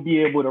you'll be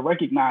able to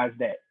recognize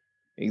that.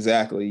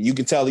 Exactly. You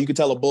can tell a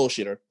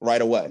bullshitter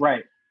right away.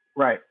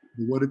 Right.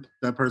 What if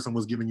that person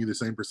was giving you the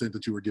same percent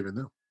that you were giving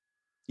them?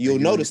 You'll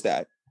notice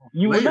that.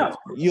 You will know.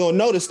 You'll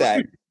notice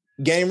that.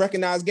 Game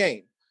recognized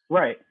game.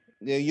 Right.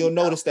 Yeah, you'll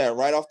notice that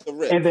right off the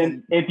rip. And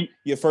then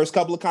your first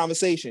couple of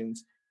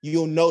conversations,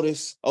 you'll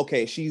notice,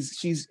 okay,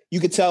 she's you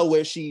can tell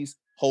where she's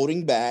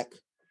holding back.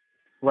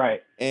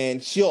 Right.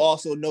 And she'll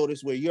also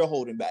notice where you're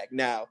holding back.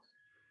 Now,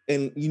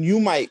 and you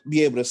might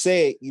be able to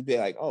say it, you'd be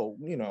like, oh,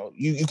 you know,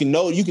 you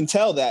can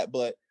tell that,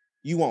 but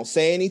you won't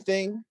say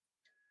anything.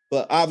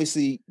 But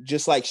obviously,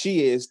 just like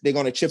she is, they're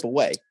going to chip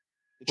away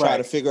to try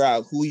to figure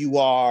out who you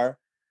are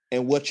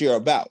and what you're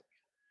about.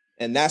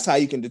 And that's how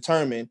you can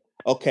determine,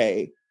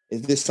 okay,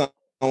 is this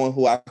someone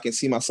who I can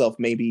see myself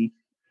maybe,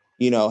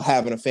 you know,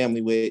 having a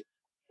family with,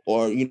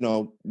 or, you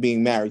know,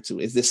 being married to?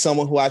 Is this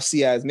someone who I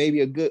see as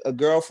maybe a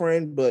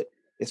girlfriend, but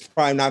it's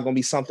probably not going to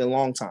be something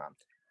long time?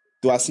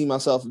 Do I see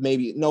myself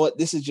maybe, you know what,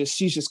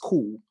 she's just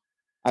cool.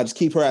 I just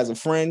keep her as a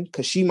friend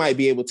because she might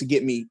be able to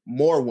get me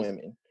more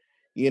women,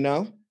 you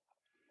know?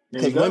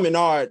 Because women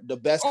are the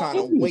best kind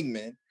of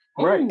wingmen,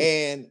 right?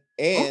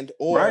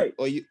 Or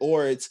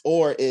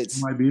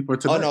it's might be for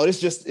tonight. Oh no,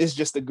 it's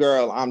just a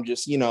girl. I'm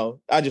just, you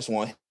know, I just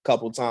want a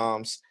couple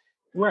times,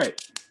 right?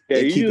 Yeah,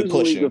 you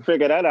usually can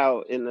figure that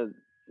out in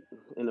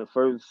the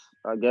first,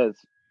 I guess,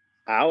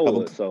 hour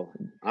or so.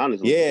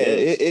 Honestly,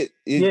 it's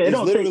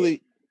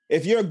literally,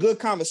 if you're a good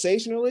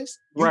conversationalist,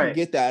 you can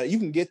get that. You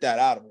can get that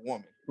out of a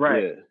woman,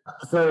 right?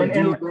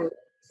 Yeah.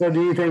 So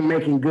do you think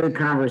making good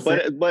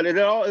conversation? But it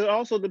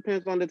also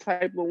depends on the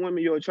type of women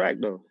you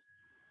attract, though.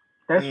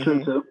 That's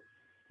true too.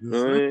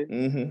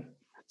 Mm-hmm.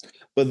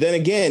 But then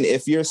again,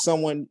 if you're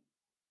someone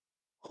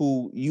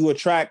who you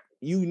attract,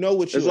 you know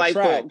what you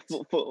attract.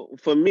 Like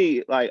for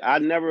me, like I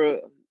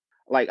never,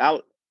 like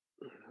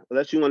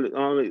unless you want,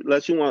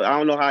 I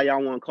don't know how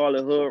y'all want to call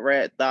it, hood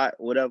rat, thought,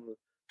 whatever.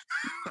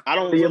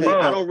 I'm just saying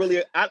I don't really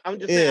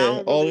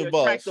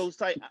attract those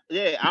type.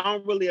 Yeah, I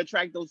don't really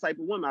attract those type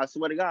of women. I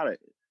swear to God,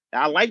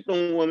 I like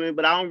them women,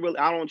 but I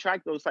don't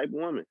attract those type of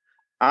women.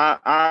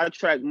 I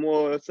attract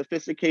more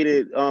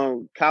sophisticated,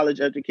 college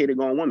educated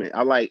grown women.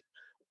 I like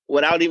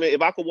without even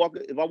if I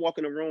walk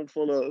in a room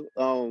full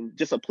of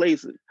just a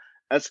place,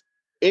 that's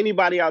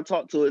anybody I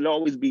talk to, it'll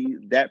always be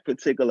that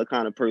particular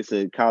kind of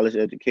person, college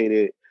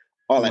educated,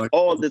 or like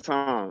all the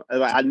time.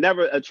 Like I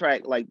never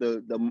attract like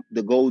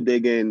the gold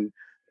digging,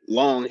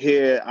 long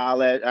hair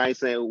eyelash. I ain't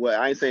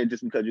saying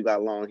just because you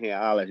got long hair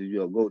eyelashes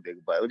you're a gold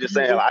digger, but I'm just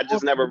saying I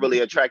just never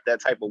really attract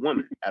that type of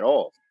woman at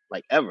all,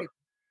 like ever.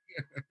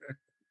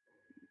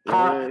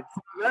 That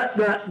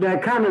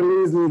kind of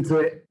leads me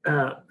to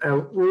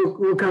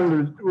we'll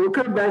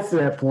come back to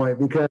that point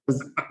because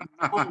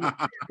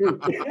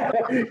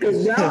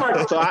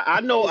so I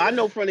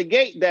know from the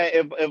gate that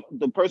if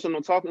the person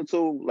I'm talking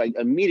to, like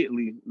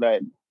immediately,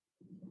 like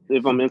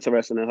if I'm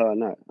interested in her or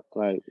not,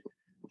 like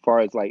as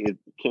far as like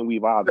can we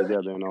vibe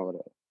together and all of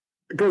that.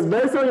 Because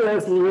based on your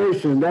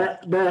explanation,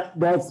 that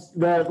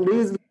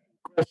leads me to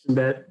a question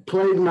that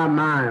plagued my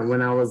mind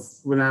when I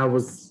was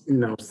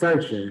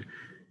searching.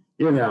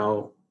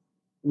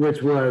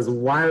 Which was,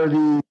 why are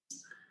these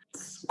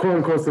quote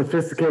unquote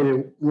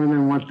sophisticated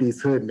women want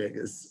these hood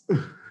niggas?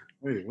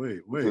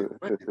 Wait.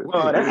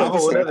 Oh, that's a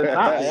whole other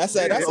topic. That's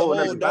a whole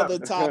other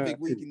topic.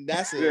 We can.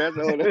 That's a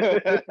whole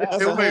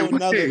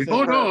nother thing.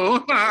 Hold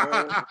on.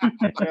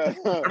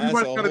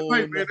 Everybody got a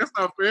type, man. That's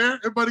not fair.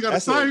 Everybody got a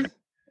type.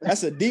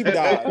 That's a deep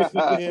dive.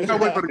 You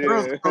gotta wait for the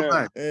girls to come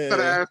back. You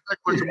gotta ask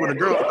that question when the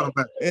girls come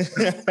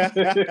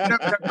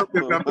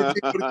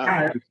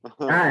back.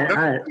 All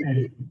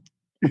right.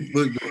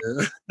 Look,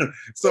 man.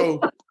 So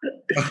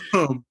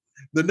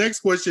the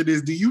next question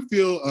is, do you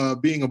feel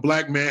being a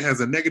black man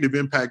has a negative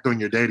impact on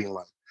your dating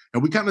life?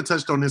 And we kind of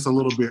touched on this a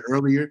little bit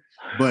earlier,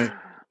 but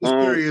just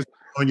curious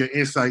on your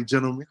insight,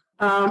 gentlemen.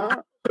 I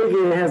think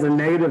it has a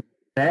negative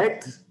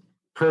effect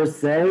per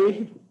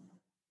se.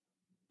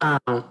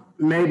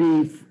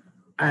 Maybe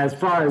as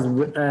far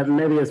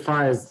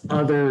as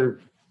other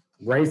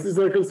races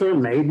are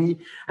concerned, maybe.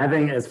 I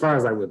think as far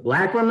as like with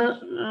black women,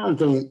 I don't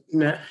think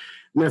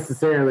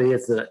necessarily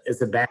it's a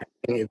bad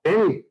thing.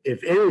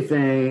 If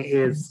anything,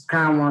 it's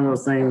kind of one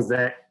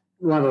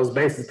of those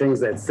basic things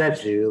that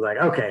set you like,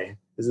 okay,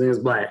 this thing is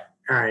black.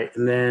 All right.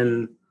 And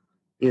then,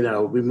 we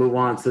move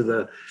on to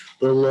the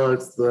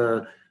looks,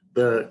 the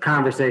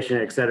conversation,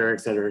 et cetera,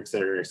 et cetera, et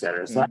cetera, et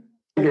cetera. So I don't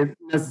think it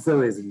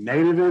necessarily is a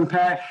negative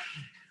impact.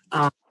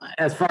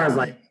 As far as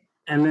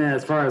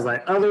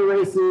other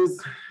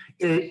races,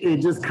 it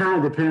just kind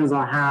of depends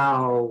on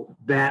how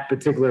that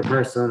particular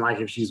person, like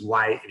if she's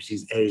white, if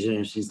she's Asian,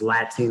 if she's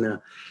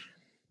Latina,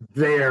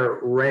 they're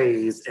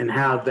raised and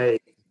how they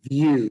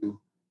view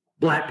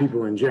black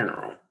people in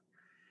general.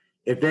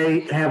 If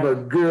they have a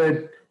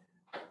good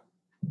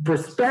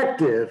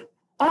perspective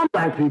on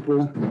black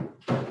people,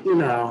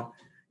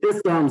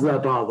 it thumbs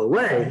up all the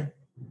way.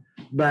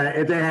 But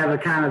if they have a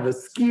kind of a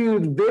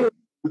skewed vision,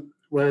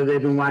 whether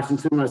they've been watching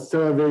too much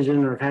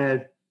television or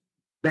had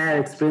bad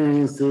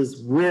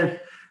experiences with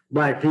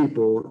black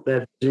people,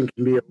 that vision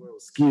can be a little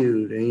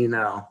skewed, and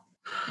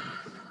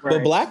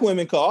But black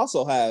women could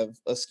also have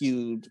a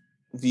skewed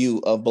view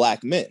of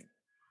black men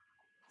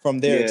from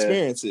their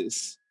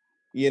experiences,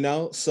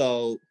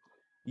 so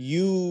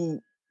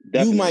you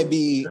might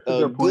be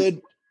a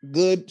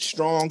good,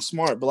 strong,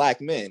 smart black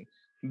man,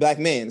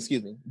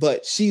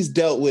 but she's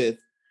dealt with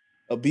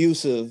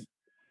abusive,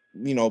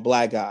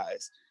 black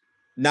guys,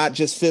 not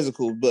just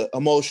physical, but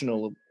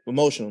emotionally,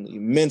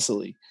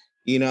 mentally,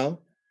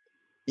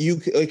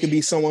 it could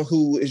be someone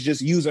who is just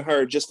using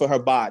her just for her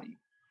body.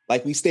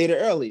 Like we stated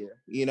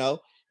earlier,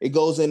 it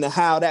goes into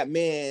how that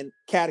man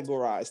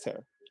categorized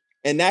her,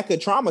 and that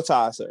could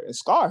traumatize her and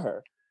scar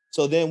her.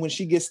 So then when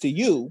she gets to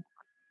you,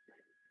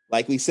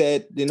 like we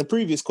said in the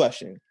previous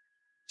question,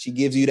 she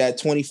gives you that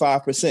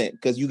 25%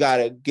 because you got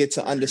to get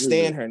to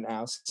understand her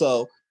now.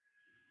 So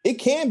it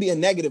can be a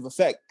negative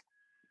effect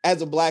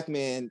as a black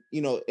man,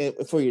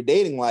 for your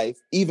dating life,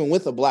 even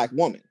with a black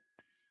woman.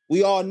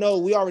 We all know,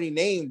 we already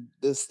named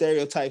the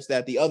stereotypes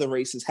that the other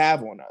races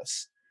have on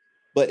us,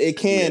 but it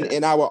can,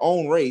 in our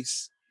own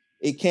race,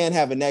 it can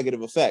have a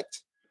negative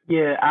effect.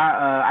 Yeah,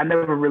 I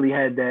never really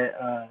had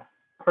that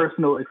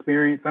personal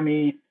experience. I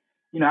mean,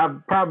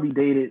 I've probably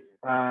dated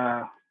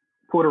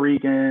Puerto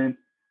Rican,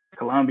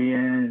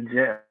 Colombian,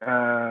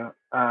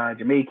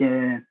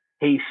 Jamaican,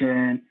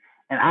 Haitian,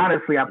 and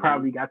honestly, I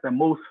probably got the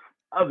most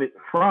of it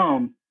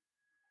from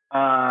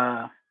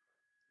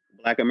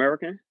Black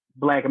American.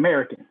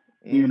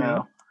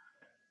 Mm-hmm.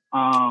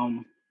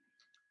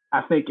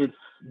 I think it's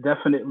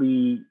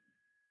definitely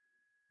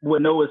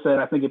what Noah said.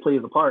 I think it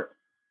plays a part,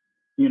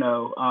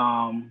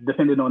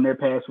 depending on their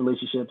past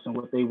relationships and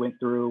what they went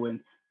through, and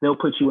they'll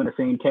put you in the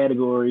same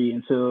category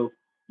until,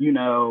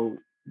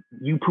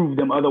 you prove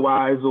them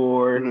otherwise,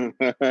 or,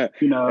 That's a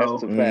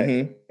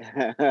fact.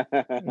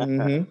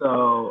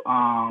 So,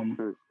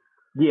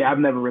 I've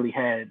never really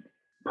had,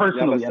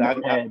 personally, I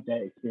never had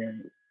that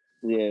experience.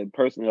 Yeah,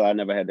 personally, I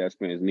never had that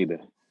experience neither.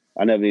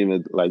 I never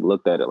even like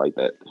looked at it like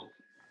that.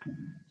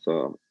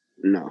 So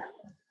no,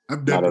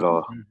 I've not at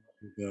all.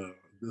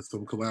 There's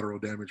some collateral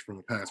damage from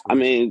a past. I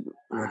mean,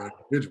 another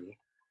individual.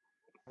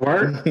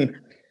 What?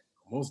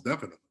 Most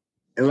definitely.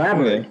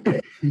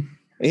 Elaborate.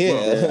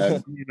 Yeah.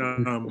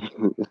 Well,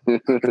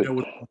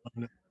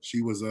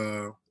 she was,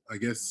 I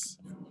guess,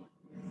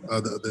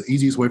 the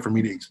easiest way for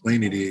me to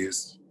explain it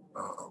is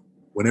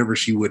whenever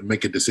she would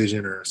make a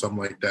decision or something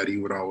like that, he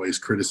would always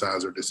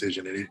criticize her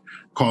decision, and it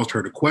caused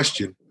her to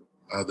question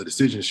the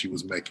decision she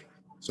was making.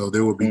 So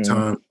there would be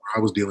times where I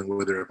was dealing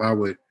with her. If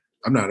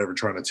I'm not ever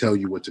trying to tell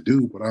you what to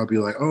do, but I'll be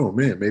like, oh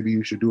man, maybe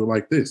you should do it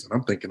like this. And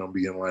I'm thinking I'm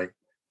being like,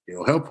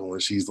 helpful.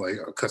 And she's like,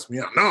 oh, cuss me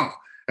out. No,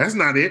 that's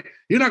not it.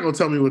 You're not going to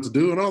tell me what to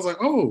do. And I was like,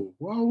 oh,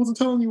 well, I wasn't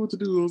telling you what to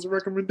do. It was a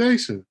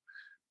recommendation.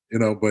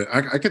 But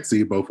I could see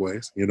it both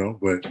ways,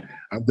 but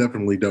I've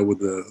definitely dealt with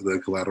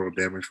the collateral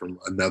damage from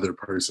another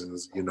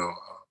person's,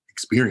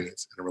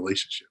 experience in a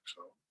relationship.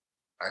 So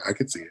I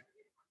could see it.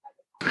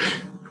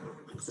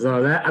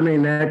 So that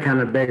kind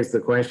of begs the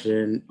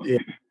question,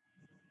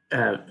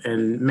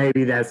 and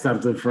maybe that's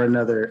something for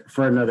another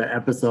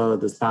episode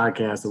of this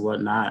podcast or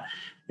whatnot,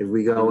 if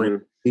we go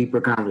in deeper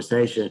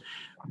conversation.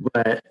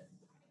 But,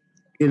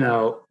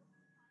 do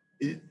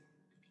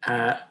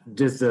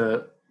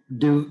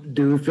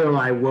we feel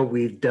like what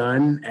we've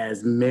done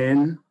as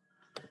men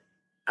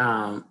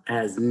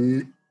has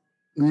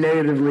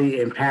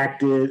negatively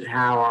impacted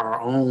how our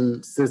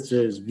own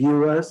sisters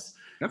view us?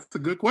 That's a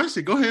good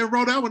question. Go ahead and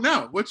roll that one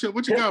out. What you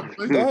got?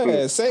 Go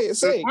ahead, say it.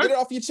 Get it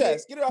off your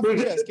chest. Get it off your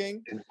chest,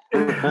 King.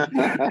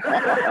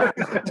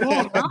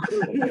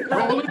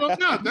 Roll it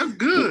on out. That's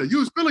good. You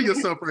was feeling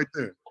yourself right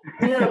there.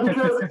 Yeah,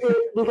 because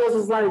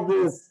it's like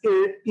this.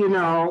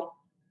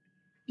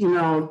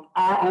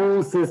 Our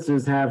own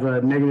sisters have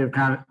a negative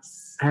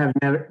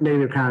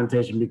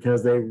connotation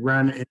because they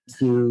run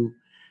into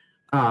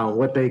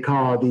what they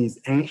call these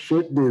ain't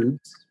shit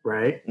dudes,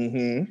 right?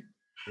 Mm-hmm.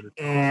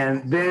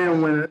 And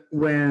then when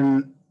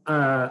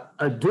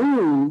a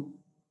dude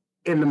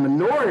in the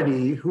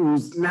minority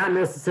who's not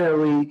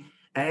necessarily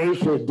an ain't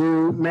shit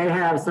dude may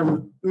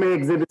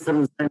exhibit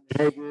some of the same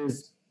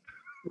behaviors,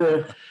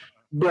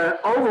 but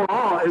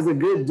overall is a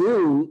good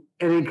dude,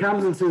 and he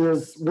comes into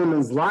this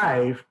woman's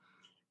life,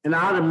 and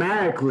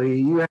automatically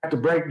you have to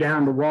break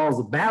down the walls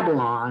of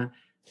Babylon.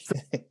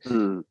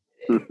 Oh,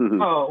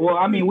 well,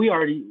 I mean,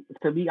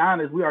 to be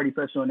honest, we already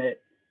touched on that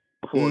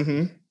before.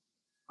 Mm-hmm.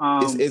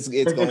 It's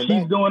going if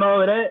she's doing all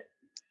of that,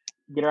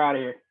 get her out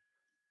of here.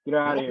 Get her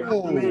out of here. Get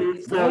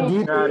out of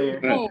here.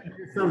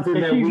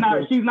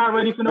 She's not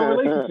ready for no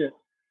relationship.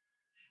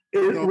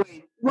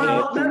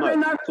 Well,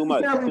 too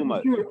much. I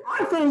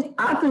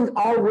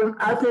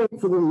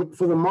think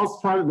for the most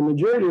part, the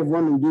majority of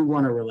women do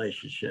want a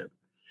relationship.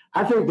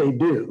 I think they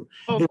do.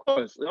 Of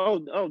course.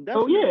 Definitely.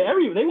 Oh yeah,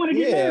 they want to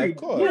get married. Of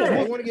course. Yeah,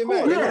 they want to get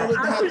married. Yeah, they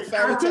want to have a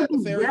fairy tale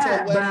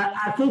wedding. But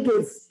I think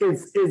it's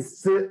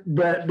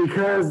but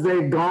because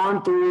they've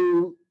gone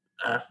through,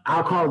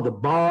 I'll call it the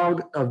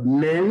bog of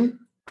men.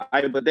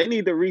 But they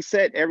need to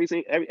reset every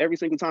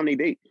single time they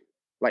date.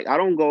 Like I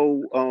don't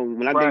go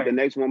when I date the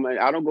next woman,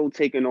 I don't go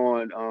taking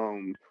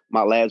on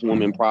my last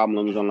woman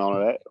problems and all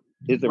of that.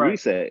 It's a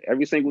reset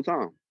every single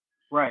time.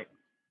 Right.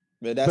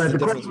 But that's the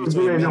difference between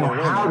do they know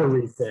how to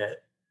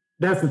reset?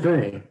 That's the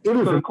thing.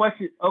 The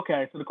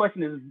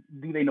question is,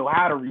 do they know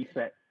how to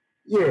reset?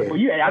 Yeah. Well,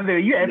 you're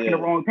asking the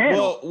wrong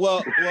panel.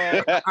 Well,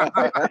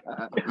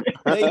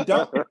 they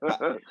don't.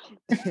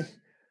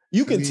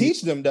 You can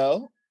teach them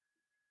though.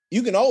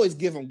 You can always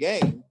give them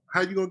game.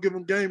 How you gonna give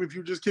them game if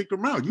you just kicked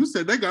them out? You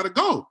said they gotta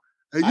go.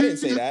 And I didn't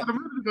say that.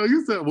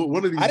 You said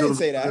one of these. I didn't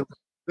say that.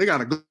 They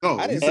gotta go.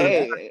 I didn't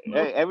say that.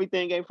 Hey,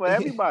 everything ain't for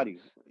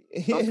everybody.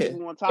 Some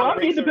people want to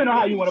tolerate. It depends on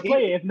how you want to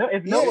play it.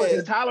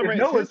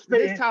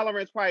 His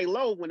tolerance probably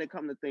low when it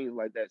comes to things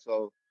like that.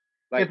 So,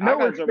 like, I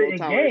got zero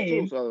tolerance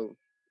too. So,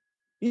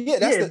 yeah,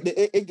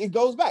 it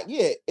goes back.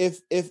 Yeah,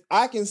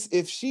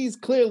 if she's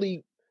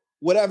clearly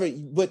whatever,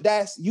 but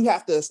you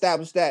have to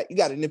establish that. You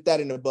got to nip that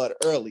in the bud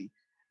early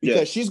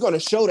because she's going to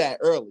show that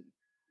early.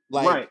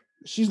 Like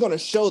she's going to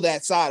show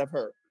that side of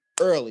her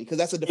early because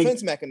that's a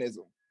defense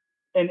mechanism.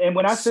 And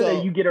when I said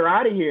that you get her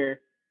out of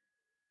here,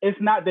 it's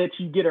not that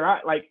you get her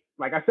out.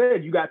 Like I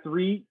said, you got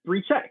three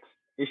checks.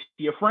 Is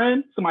she a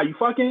friend, somebody you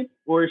fucking,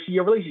 or is she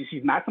a relationship?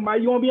 She's not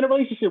somebody you want to be in a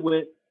relationship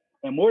with.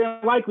 And more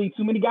than likely,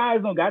 too many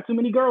guys don't got too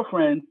many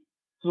girlfriends.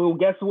 So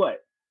guess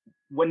what?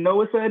 What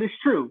Noah said is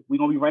true. We're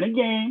going to be running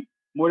game.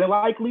 More than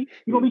likely,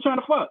 you're going to be trying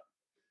to fuck.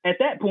 At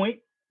that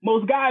point,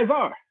 most guys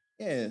are.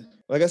 Yeah.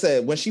 Like I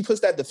said, when she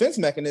puts that defense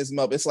mechanism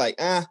up, it's like,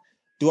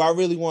 do I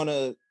really want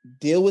to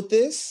deal with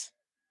this?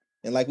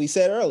 And like we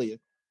said earlier,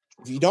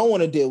 if you don't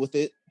want to deal with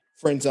it,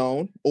 friend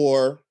zone,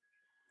 or,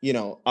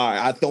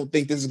 I don't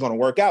think this is going to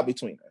work out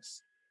between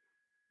us.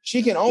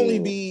 She can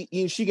only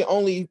she can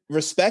only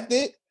respect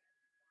it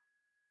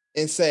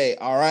and say,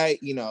 all right,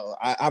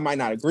 I might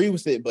not agree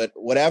with it, but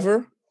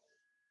whatever.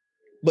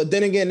 But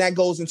then again, that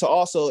goes into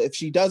also, if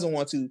she doesn't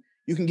want to,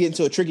 you can get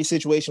into a tricky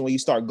situation where you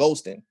start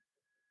ghosting.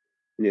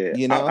 Yeah,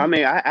 you know. I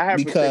mean, I have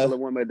particular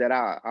women that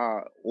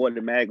I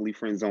automatically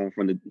friend zone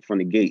from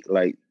the gate.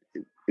 Like,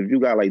 if you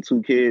got like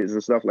 2 kids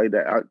and stuff like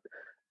that,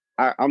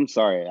 I'm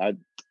sorry,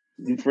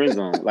 you friend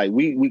zone. Like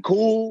we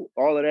cool,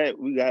 all of that.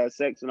 We got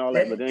sex and all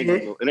that, but it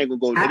ain't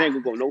gonna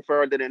go no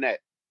further than that.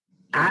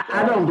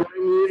 I don't blame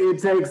you.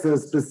 It takes a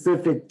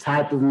specific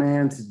type of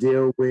man to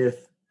deal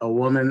with a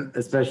woman,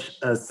 especially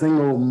a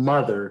single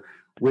mother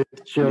with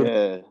children.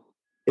 Yeah.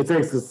 It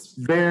takes a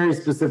very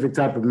specific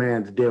type of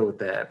man to deal with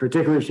that,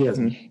 particularly if she has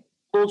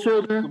multiple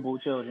children. Multiple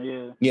children,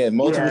 yeah. Yeah,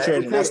 multiple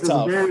children. That's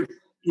tough.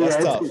 That's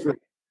tough.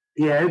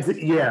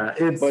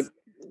 It's. But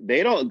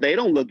they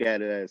don't look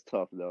at it as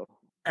tough though.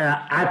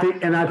 I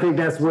think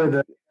that's where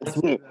the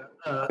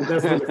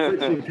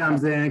friction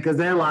comes in, because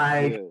they're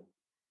like,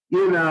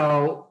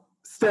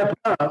 step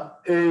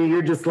up, and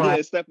you're just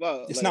like, step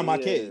up. It's not my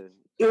kid.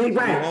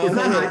 Right. It's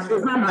not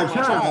my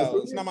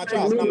child. It's not my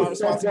child. It's not my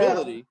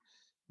responsibility.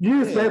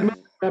 You expect me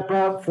to step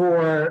up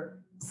for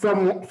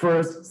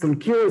some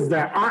kids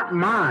that aren't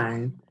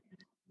mine.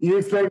 You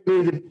expect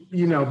me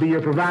to, be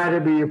your provider,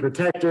 be your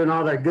protector, and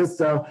all that good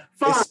stuff.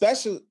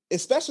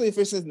 Especially if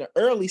it's in the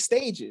early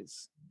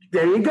stages.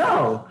 There you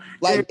go.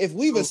 Like, if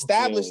we've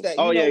established that,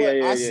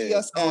 I see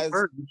us as,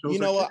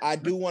 I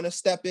do want to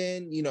step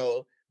in,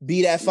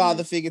 be that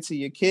father figure to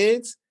your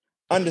kids.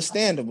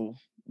 Understandable.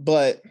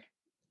 But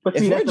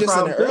if we're just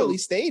in the early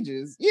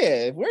stages,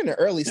 if we're in the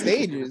early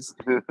stages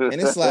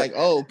and it's like,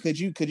 oh, could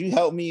you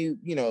help me,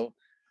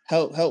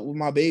 help with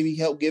my baby,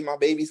 help get my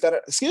baby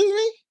started? Excuse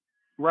me?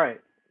 Right.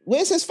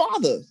 Where's his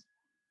father?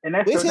 And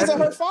that's his or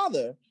her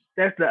father?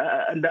 That's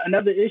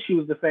another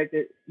issue is the fact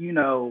that,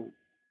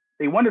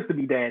 they want us to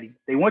be daddy.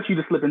 They want you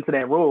to slip into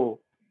that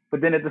role.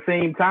 But then at the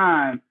same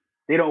time,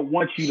 they don't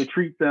want you to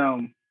treat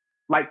them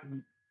like,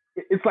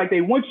 it's like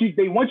they want you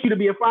to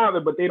be a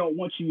father, but they don't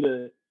want you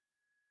to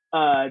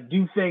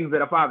do things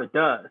that a father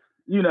does.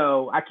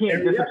 I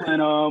can't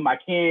discipline him. I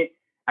can't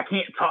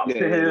talk to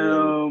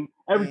him.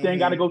 Everything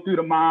got to go through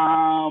the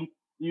mom,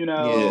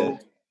 Yeah,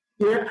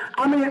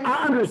 I mean,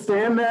 I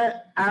understand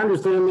that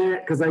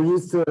because I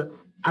used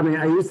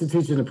to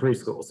teach in a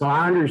preschool, so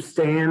I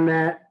understand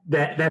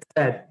that's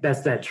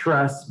that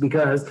trust,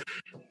 because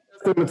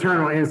it's the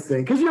maternal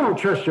instinct. Because you don't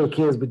trust your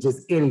kids with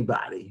just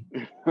anybody.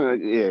 Yeah,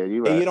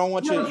 you're right. And you don't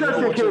want your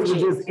kids with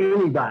just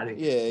anybody.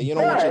 Yeah, you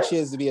don't want your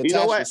kids to be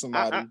attached to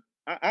somebody.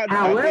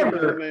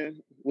 However,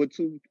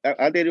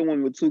 I dated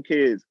one with 2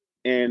 kids,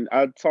 and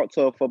I talked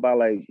to her for about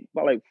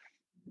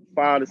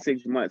 5 to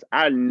 6 months.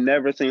 I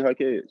never seen her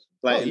kids.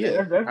 Like,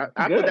 I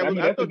thought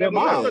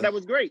that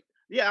was great.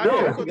 Yeah,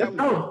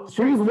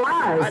 she was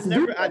wise.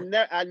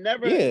 I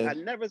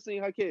never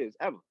seen her kids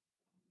ever.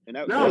 And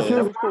that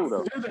was cool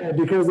though.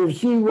 Because if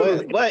she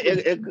was, but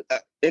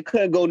it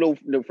couldn't go no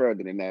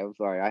further than that. I'm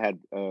sorry, I had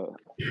to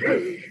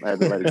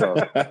let it go.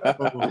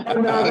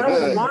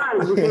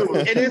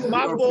 It is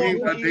my fault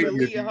for even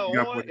leading her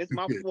on. It's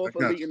my fault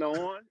for leading her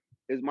on.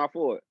 It's my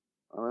fault.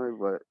 But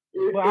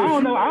I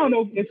don't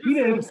know if she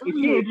introduced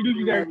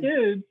you to her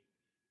kids.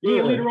 You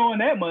didn't lead her on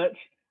that much.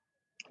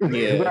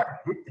 Yeah.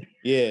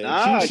 Yeah.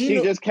 Nah, she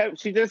just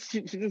kept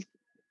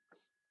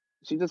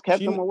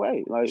them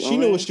away. Like, she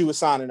knew what she was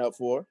signing up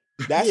for.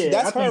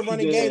 That's her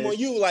running game on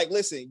you. Like,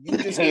 listen, you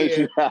just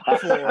here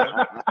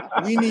for,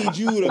 we need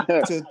you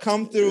to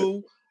come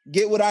through,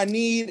 get what I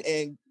need,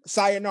 and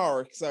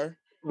sayonara, sir.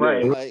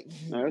 Right. Like,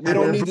 we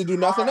don't need to do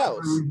nothing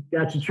else.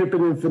 Got you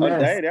tripping in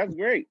finesse. Hey, that's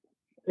great.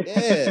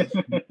 Yeah.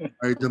 All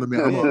right, gentlemen,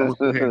 I'm going to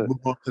go ahead and move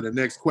on to the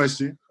next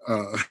question.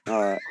 All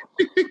right.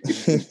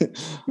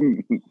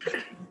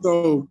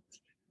 So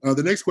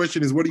the next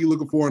question is, what are you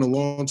looking for in a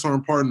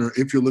long-term partner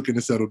if you're looking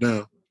to settle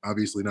down?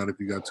 Obviously not if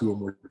you got 2 or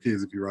more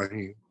kids, if you're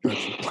Raheem. One.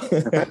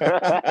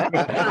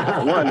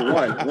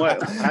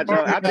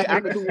 I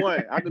could do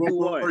one.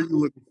 What are you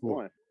looking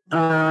for?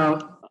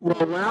 Well,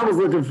 what I was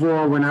looking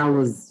for when I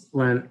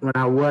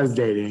was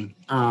dating,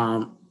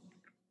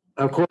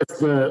 of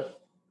course,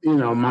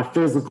 my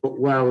physical,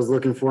 what I was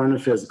looking for in the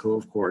physical,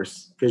 of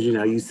course, because,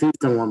 you see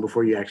someone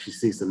before you actually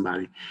see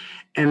somebody.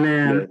 And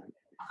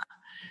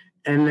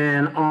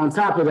then on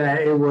top of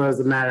that, it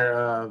was a matter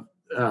of,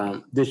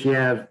 did she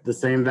have the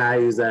same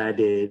values that I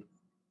did?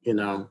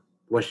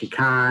 Was she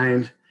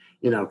kind?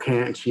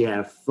 Can't she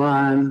have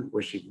fun?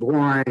 Was she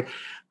boring?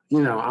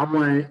 I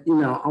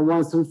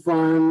want some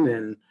fun,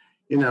 and,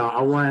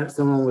 I want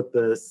someone with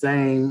the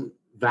same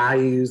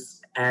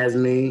values as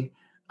me.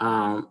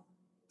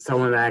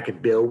 Someone that I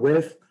could build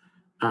with.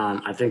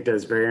 I think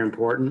that's very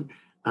important.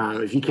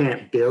 If you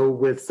can't build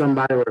with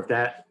somebody, or if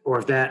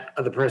that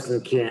other person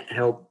can't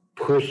help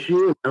push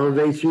you and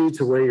elevate you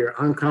to where you're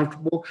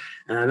uncomfortable,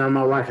 and I know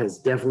my wife has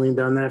definitely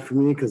done that for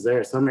me, because there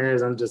are some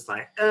areas I'm just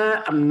like,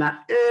 I'm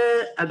not,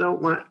 I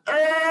don't want,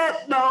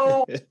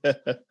 no.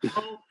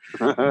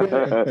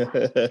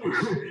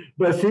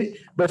 but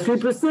she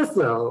persists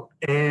though,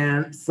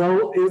 and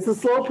so it's a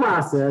slow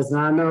process. And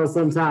I know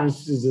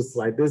sometimes she's just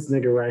like, this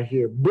nigga right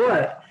here,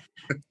 but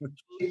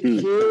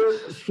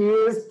she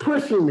is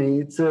pushing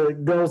me to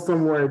go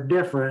somewhere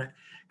different,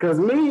 Because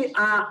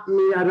I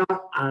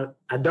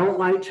don't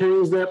like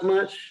change that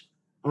much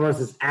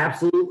unless it's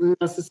absolutely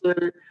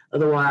necessary.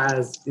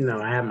 Otherwise,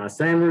 I have my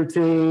same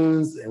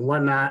routines and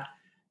whatnot.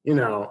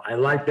 I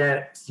like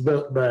that,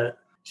 but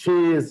she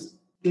is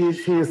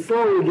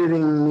slowly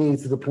getting me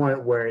to the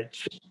point where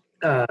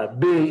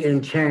being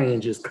in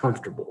change is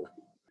comfortable.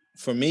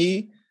 For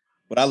me,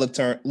 what I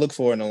look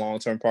for in a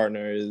long-term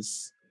partner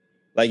is,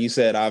 like you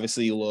said,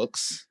 obviously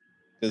looks,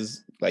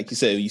 because like you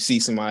said, you see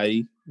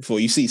somebody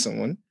before you see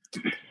someone.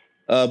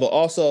 But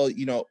also,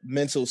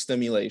 mental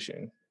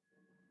stimulation.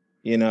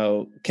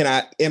 Am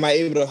I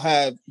able to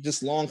have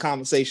just long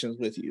conversations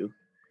with you?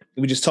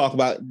 We just talk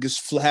about,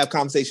 just have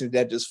conversations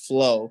that just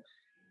flow.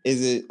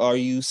 Are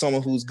you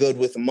someone who's good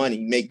with money,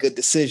 make good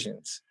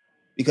decisions?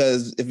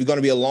 Because if you're going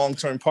to be a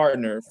long-term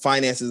partner,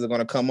 finances are going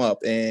to come up,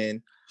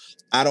 and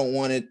I don't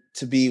want it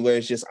to be where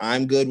it's just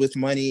I'm good with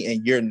money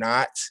and you're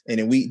not. And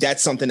then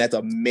that's something that's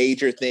a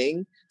major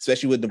thing,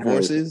 especially with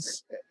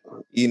divorces.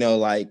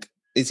 Like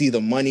it's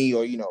either money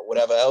or,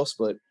 whatever else.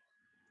 But,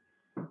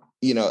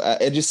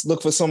 I just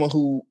look for someone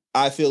who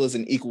I feel is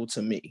an equal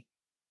to me.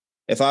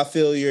 If I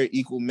feel you're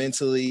equal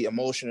mentally,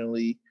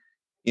 emotionally,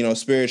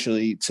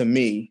 spiritually to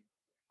me,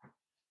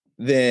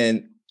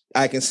 then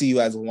I can see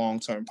you as a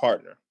long-term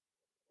partner.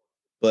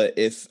 But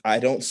if I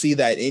don't see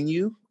that in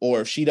you,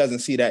 or if she doesn't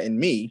see that in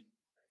me,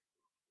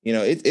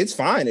 it's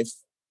fine if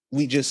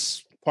we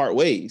just part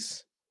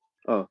ways.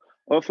 Oh,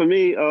 well, for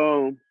me,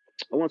 I'm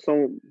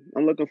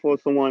looking for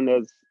someone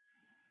that's,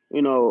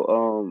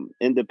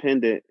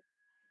 independent,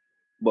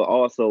 but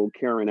also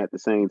caring at the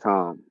same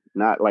time.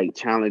 Not like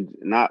trying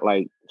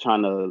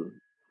to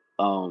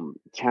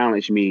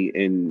challenge me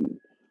in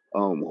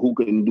who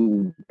can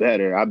do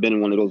better. I've been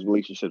in one of those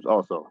relationships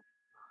also.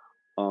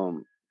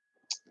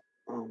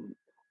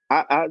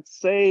 I'd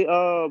say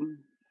a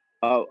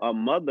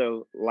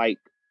mother-like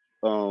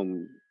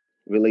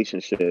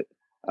relationship.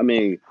 I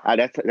mean,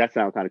 that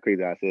sounds kind of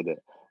crazy. I said that,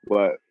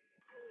 but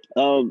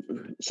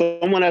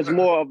someone that's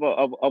more of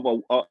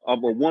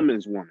a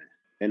woman's woman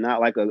and not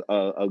like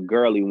a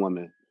girly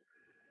woman.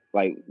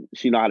 Like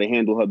she know how to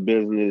handle her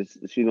business.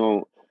 She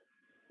don't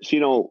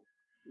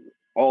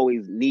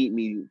always need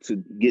me to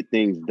get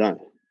things done.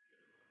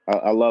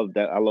 I love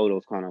that. I love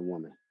those kind of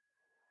women.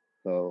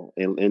 So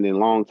and in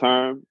long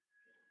term,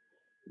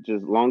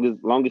 just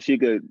long as she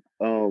could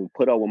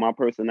put up with my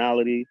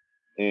personality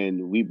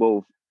and we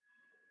both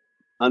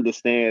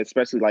understand,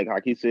 especially like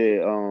he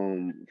said,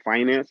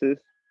 finances,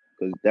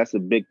 because that's a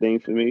big thing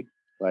for me.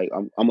 Like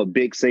I'm a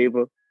big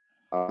saver.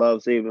 I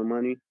love saving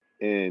money,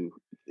 and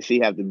she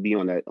have to be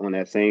on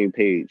that same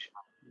page.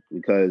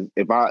 Because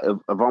if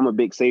I'm a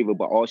big saver,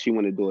 but all she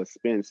want to do is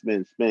spend,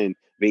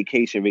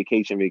 vacation,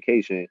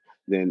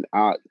 then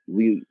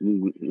we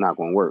not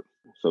gonna work.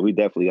 So we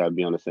definitely gotta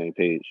be on the same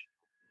page.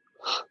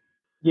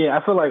 Yeah,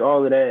 I feel like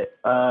all of that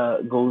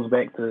goes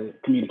back to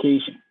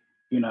communication.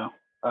 Yeah.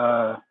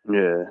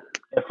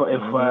 If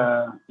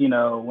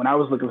when I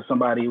was looking for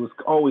somebody, it was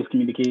always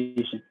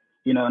communication.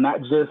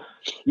 Not just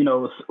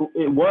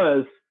it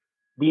was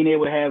being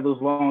able to have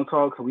those long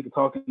talks so we could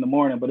talk in the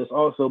morning, but it's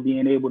also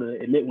being able to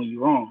admit when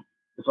you're wrong.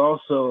 It's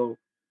also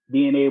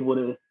being able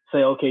to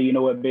say, okay, you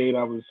know what, babe,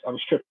 I was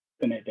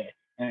tripping that day,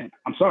 and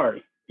I'm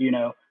sorry.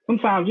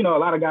 Sometimes a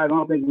lot of guys, I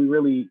don't think we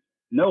really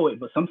know it,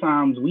 but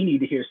sometimes we need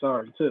to hear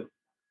sorry too.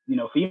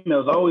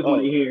 Females always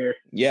want to hear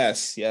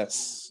yes.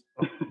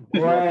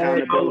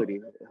 Accountability.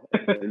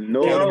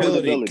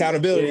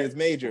 Accountability is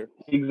major.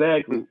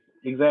 Exactly.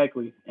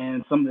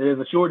 And there's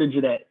a shortage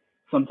of that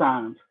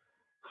sometimes.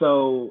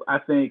 So I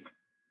think,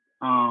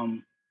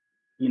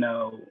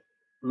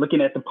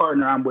 looking at the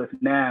partner I'm with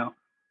now,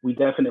 we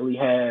definitely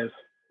have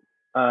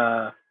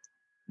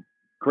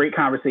great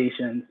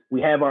conversations.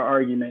 We have our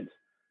arguments,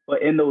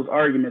 but in those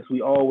arguments,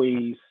 we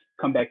always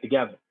come back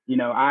together.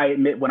 I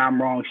admit when I'm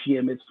wrong, she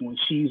admits when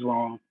she's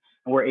wrong,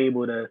 and we're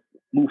able to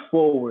move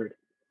forward,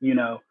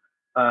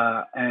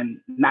 and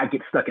not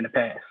get stuck in the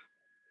past.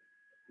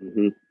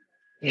 Mm-hmm.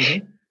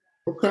 Mm-hmm.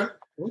 Okay.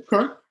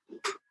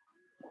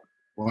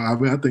 Well, I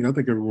think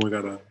everyone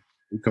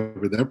we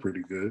covered that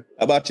pretty good.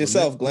 How about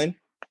yourself, Glenn?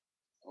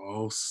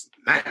 Oh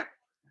snap!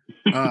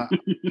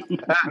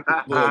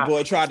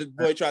 boy tried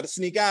to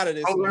sneak out of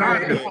this. He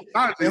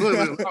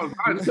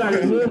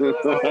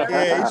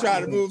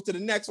tried to move to the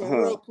next one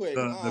real quick.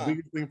 The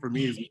biggest thing for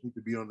me is we need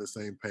to be on the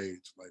same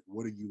page. Like,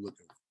 what are you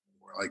looking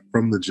for? Like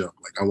from the jump.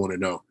 Like, I want to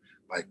know.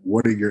 Like,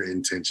 what are your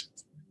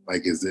intentions?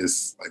 Like, is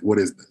this what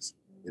is this?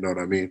 You know what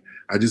I mean?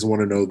 I just want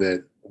to know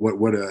that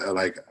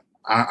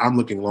I'm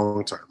looking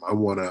long term. I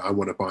want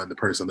to find the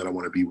person that I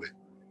want to be with.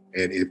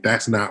 And if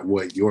that's not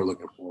what you're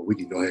looking for, we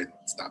can go ahead and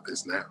stop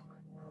this now.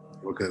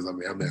 Because I'm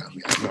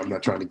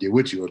not trying to get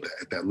with you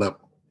at that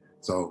level.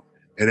 So,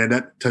 and then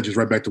that touches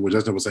right back to what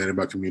Justin was saying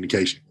about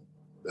communication.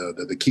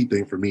 The key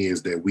thing for me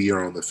is that we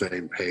are on the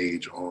same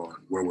page on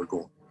where we're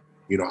going.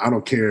 I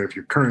don't care if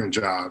your current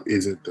job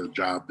isn't the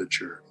job that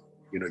your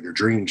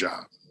dream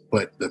job,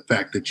 but the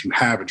fact that you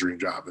have a dream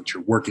job, that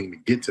you're working to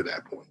get to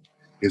that point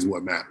is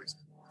what matters.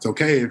 It's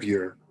okay if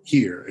you're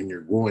here and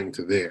you're going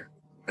to there,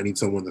 I need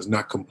someone that's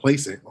not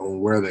complacent on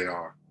where they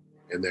are,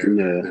 and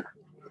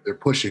they're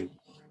pushing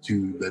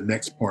to the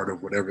next part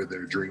of whatever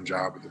their dream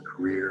job or their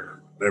career,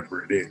 or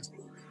whatever it is.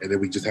 And then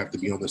we just have to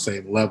be on the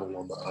same level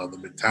on the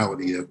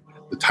mentality of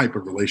the type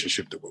of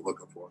relationship that we're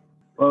looking for.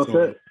 Well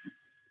said.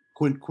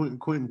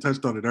 Quentin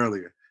touched on it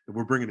earlier, and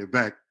we're bringing it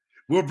back.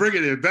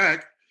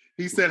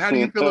 He said, "How do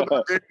you feel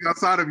about dating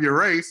outside of your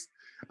race?"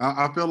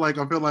 I feel like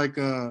you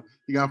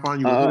gotta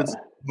find you a hood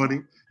snow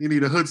bunny. You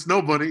need a hood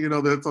snow bunny,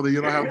 so that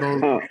you don't have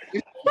those.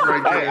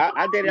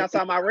 I dated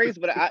outside my race,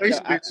 but I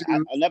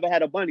never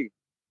had a bunny.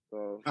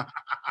 So,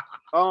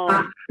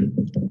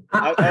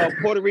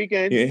 Puerto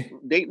Rican,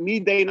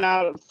 dating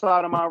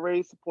outside of my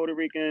race, Puerto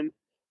Rican,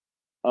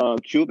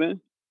 Cuban,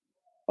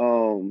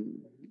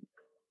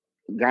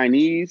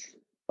 Guyanese,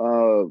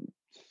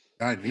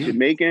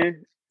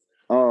 Jamaican,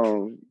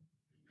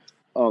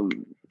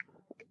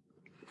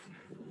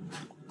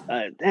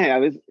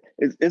 damn,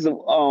 it's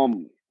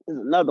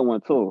another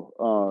one too.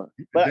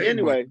 But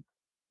anyway.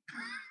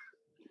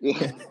 He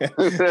said,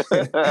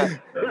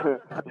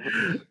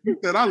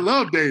 "I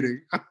love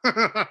dating."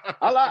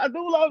 I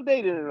do love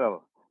dating,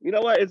 though. You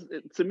know what?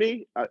 To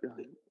me,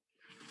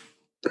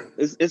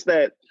 it's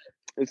that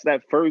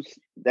first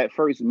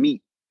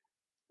meet.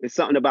 It's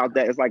something about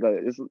that. It's like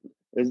it's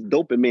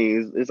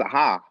dopamine. It's a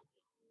high.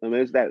 I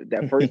mean, it's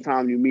that first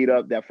time you meet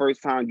up, that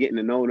first time getting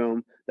to know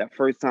them, that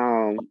first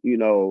time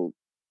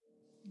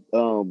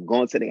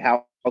going to their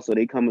house or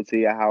they come into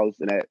your house,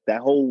 and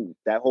that whole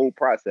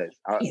process.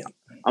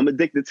 I'm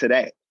addicted to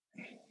that.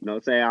 You know what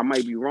I'm saying? I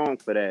might be wrong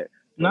for that.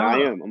 But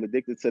I am. I'm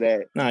addicted to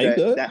that. You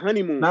good? That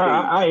honeymoon stage.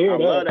 I hear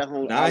that. Love that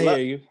honeymoon. I hear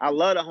you. I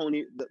love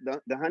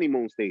the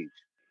honeymoon stage.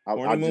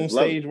 Honeymoon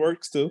stage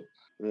works too.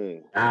 Yeah.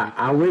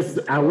 I wish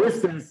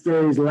that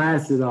stage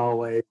lasted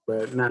always,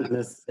 but not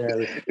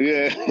necessarily.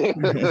 Yeah.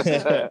 But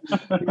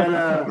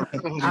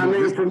I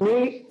mean,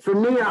 for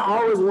me, I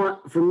always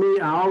want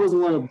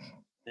to.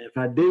 If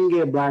I didn't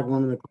get Black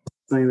women, the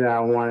thing that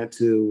I wanted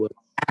to was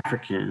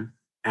African,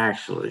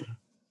 actually,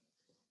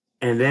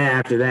 and then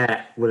after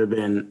that would have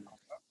been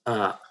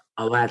a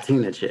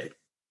Latina chick.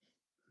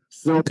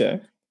 So,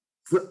 okay.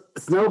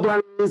 Snow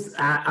bunnies.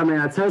 I mean,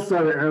 I touched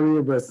on it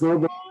earlier, but snow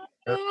bunnies.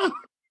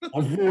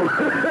 I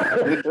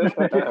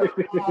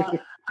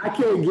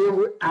can't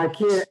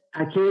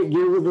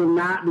get with them,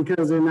 not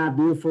because they're not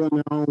beautiful in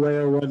their own way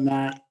or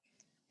whatnot,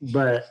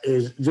 but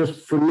it's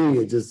just for me.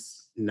 It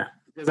just no,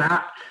 because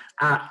I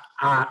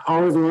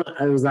always want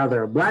it was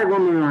either a Black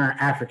woman or an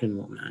African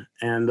woman,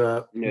 and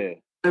I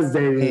was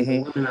dating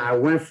the women I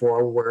went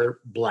for were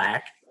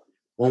Black.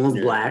 One was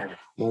Black,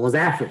 one was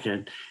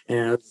African,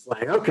 and it's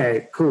like,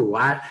 okay, cool.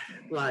 I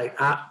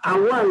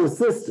wanted a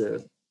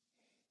sister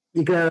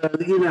because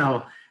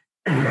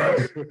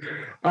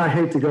I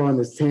hate to go on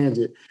this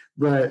tangent,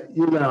 but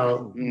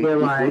they're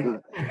like,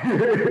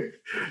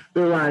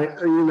 where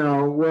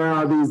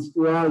are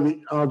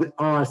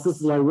our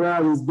sisters? Like, where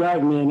are these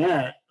Black men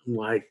at? I'm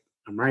like,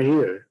 I'm right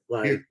here.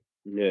 Like,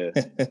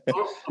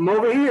 I'm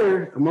over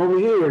here.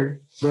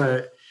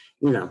 But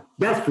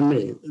that's for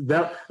me.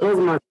 Those are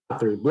my top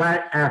three: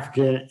 Black,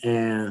 African,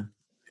 and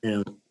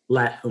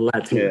Latino.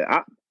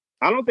 Yeah,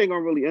 I don't think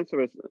I'm really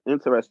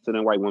interested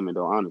in white women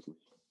though, honestly.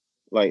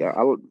 Like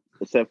I would,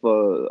 except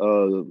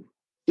for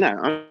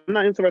I'm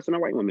not interested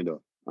in white women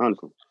though,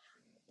 honestly.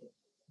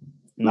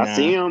 Nah. I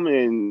see them,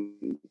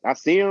 and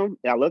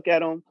I look at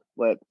them,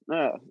 but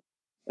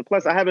and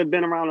plus I haven't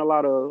been around a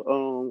lot of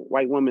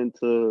white women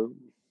to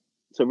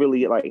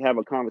really like have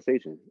a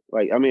conversation.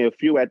 Like, I mean, a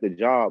few at the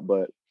job,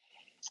 but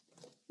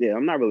yeah,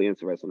 I'm not really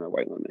interested in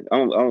white women.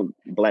 I'm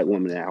Black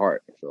woman at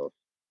heart, so.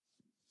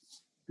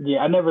 Yeah,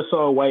 I never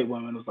saw a white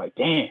woman. It was like,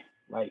 damn,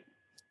 like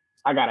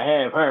I gotta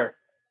have her.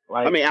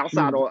 Like, I mean,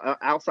 outside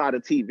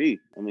of TV.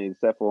 I mean,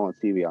 except for on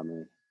TV. I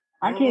mean,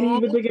 I can't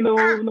even think of no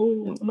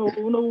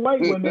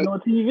white women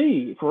on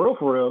TV. For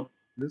real.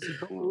 There's a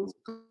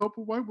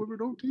couple white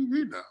women on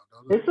TV now.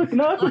 It's a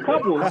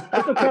couple.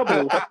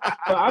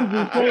 So I'm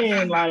just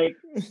saying, like,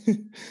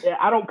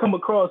 I don't come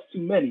across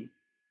too many.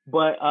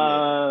 But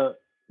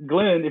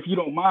Glenn, if you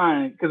don't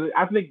mind, because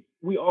I think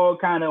we all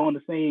kind of on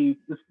the same.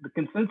 The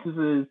consensus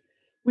is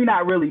we're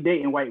not really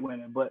dating white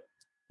women, but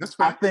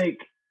I think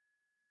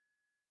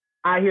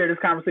I hear this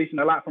conversation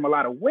a lot from a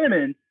lot of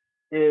women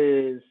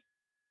is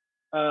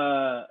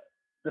the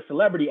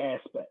celebrity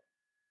aspect.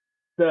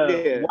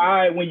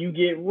 Why when you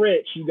get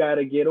rich, you got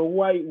to get a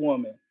white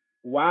woman.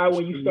 Why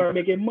when you start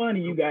making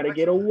money, you got to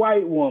get a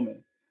white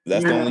woman.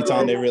 That's the only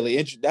time they're really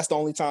That's the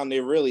only time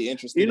they're really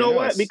interested. You know in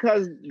what? us.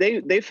 Because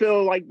they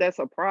feel like that's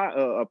a prize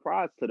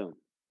to them.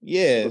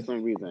 Yeah, for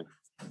some reason.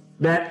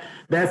 That's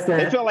that.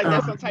 They feel like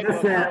that's some type of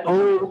that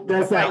old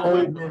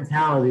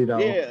mentality, though.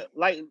 Yeah,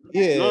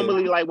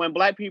 normally, like when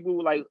Black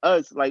people like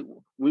us, like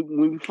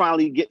when we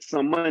finally get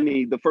some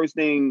money, the first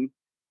thing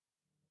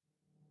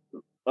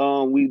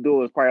we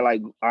do is probably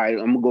like, all right,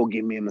 I'm gonna go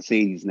get me a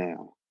Mercedes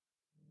now.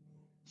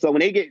 So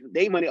when they get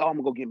their money, I'm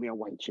gonna go get me a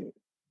white chick.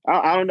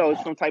 I don't know.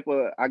 It's some type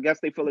of. I guess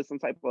they feel it's some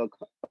type of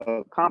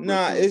compliment.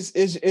 Nah,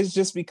 it's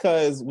just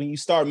because when you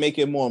start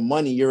making more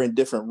money, you're in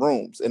different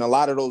rooms, and a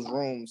lot of those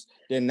rooms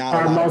they're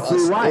not a lot of us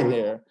in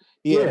there.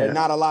 Yeah, there's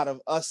not a lot of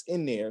us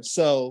in there.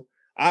 So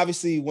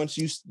obviously, once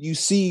you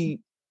see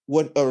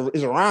what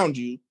is around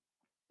you,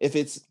 if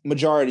it's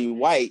majority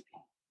white,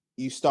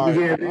 you start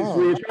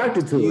eventually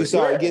attracted to it. You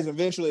start getting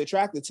eventually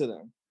attracted to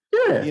them.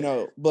 Yeah, you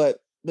know, but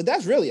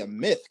that's really a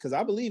myth because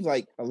I believe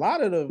like a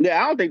lot of the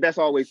I don't think that's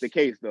always the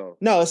case though.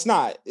 No, it's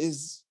not.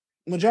 Is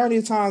majority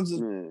of times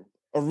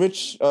a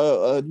rich,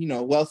 you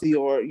know, wealthy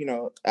or you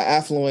know,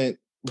 affluent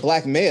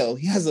black male,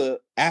 he has a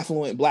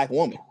affluent black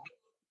woman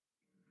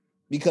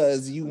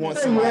because you want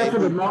somebody.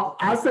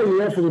 I say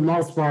yes for the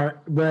most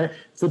part, but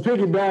to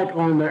piggyback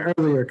on the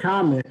earlier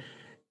comment,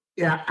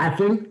 yeah, I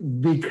think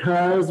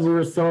because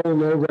we're so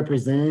low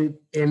represented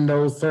in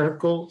those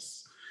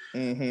circles.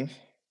 Mm-hmm.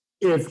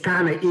 It's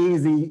kind of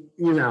easy,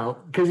 you know,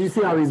 because you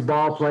see all these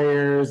ball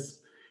players,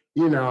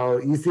 you know,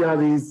 you see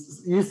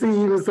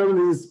even some of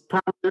these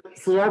prominent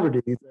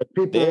celebrities that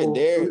people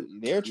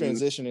they're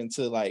transitioning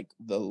to like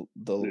the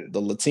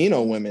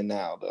Latino women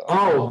now though.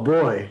 Oh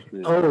boy.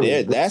 Oh,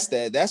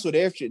 that's what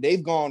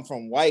they've gone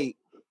from white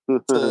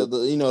to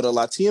the you know the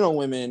Latino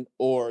women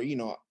or you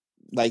know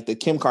like the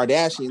Kim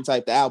Kardashian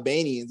type, the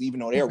Albanians, even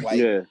though they're white.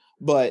 Yeah.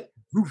 But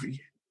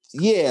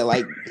yeah,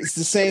 like it's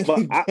the same.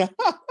 But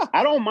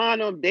I don't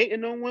mind them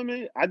dating them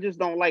women. I just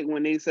don't like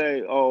when they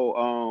say,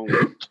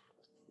 when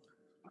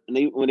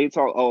they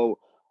talk,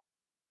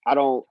 I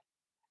don't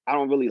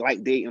really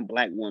like dating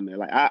black women.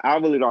 Like I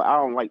really don't. I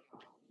don't like.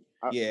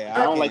 I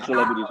don't like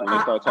celebrities when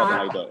they start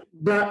talking like that.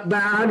 But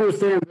I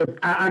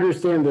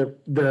understand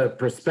the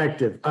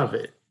perspective of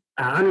it.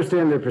 I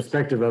understand the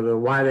perspective of it.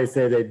 Why they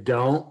say they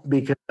don't,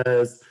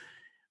 because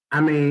I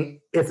mean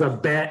it's a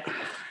bad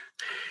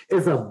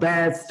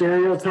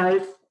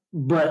stereotype,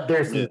 but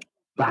there's some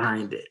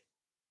behind it.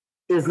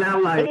 It's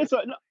not like it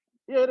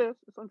is.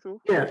 It's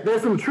untrue. Yeah,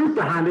 there's some truth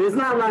behind it. It's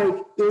not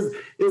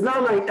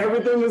like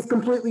everything is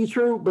completely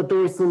true, but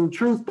there's some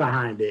truth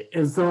behind it.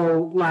 And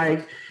so,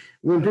 like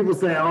when people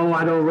say, "Oh,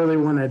 I don't really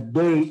want to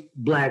date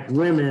black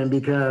women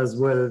because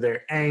whether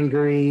they're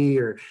angry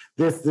or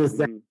this,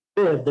 that,"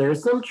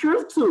 there's some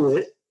truth to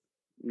it.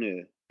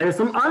 Yeah, there's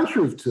some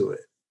untruth to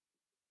it.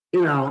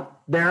 You know,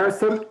 there are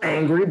some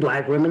angry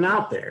black women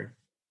out there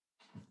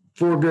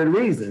for good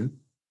reason.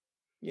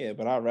 Yeah,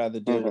 but I'd rather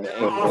deal with an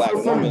angry black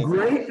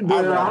woman.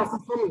 There are also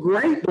some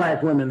great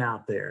black women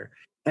out there.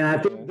 And I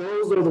think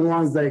those are the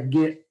ones that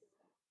get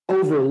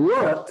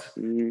overlooked.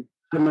 Mm-hmm.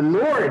 The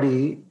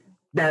minority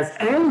that's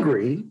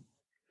angry.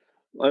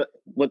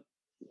 But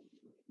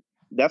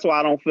that's why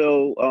I don't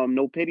feel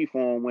no pity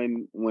for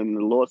them when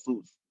the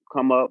lawsuits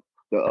come up,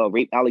 the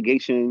rape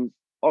allegations,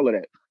 all of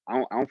that.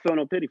 I don't feel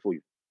no pity for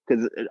you.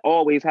 Because it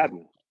always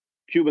happens.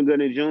 Cuba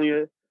Gooding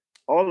Jr.,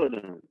 all of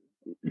them,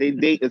 they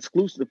date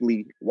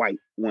exclusively white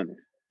women.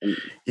 And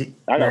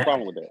I got a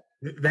problem with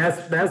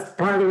that. That's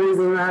part of the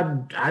reason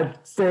I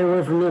stay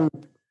away from them.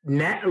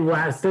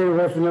 I stayed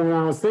away from them when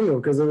I was single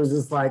because it was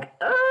just like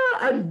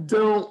I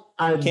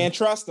can't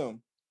trust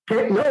them.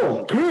 Can't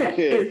trust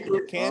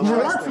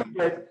them.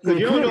 Because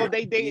you don't know if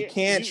they date. You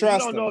can't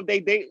trust them. You don't know if they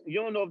date.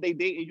 You don't know if they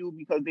dating you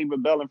because they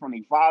rebelling from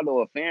their father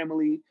or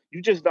family.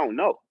 You just don't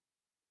know.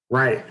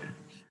 Right.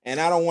 And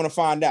I don't want to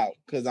find out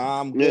because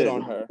I'm good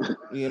on her,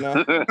 you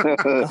know.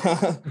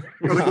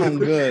 I'm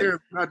good.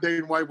 Not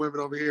dating white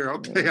women over here.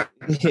 Okay. I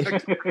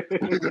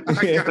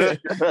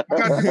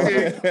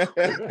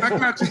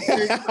got you.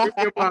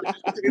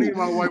 Any of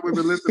my white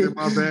women listening,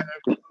 my bad.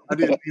 I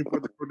didn't even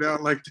put it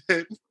down like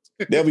that.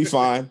 They'll be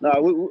fine.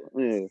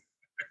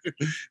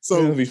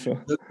 So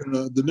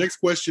the next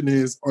question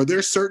is: are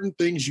there certain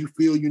things you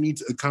feel you need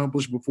to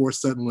accomplish before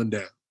settling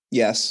down?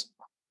 Yes.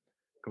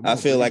 I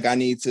feel like I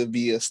need to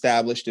be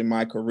established in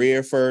my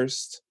career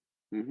first,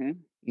 you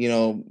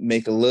know,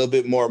 make a little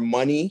bit more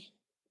money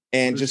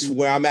and just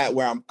where I'm at,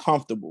 where I'm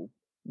comfortable,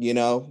 you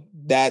know,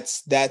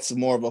 that's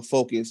more of a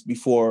focus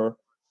before,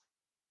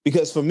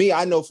 because for me,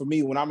 I know for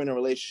me, when I'm in a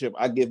relationship,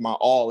 I give my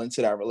all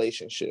into that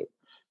relationship.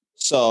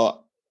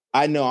 So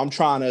I know I'm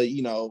trying to,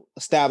 you know,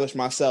 establish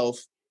myself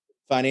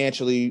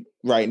financially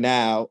right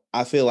now.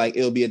 I feel like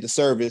it'll be a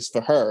disservice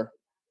for her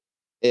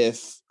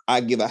if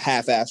I give a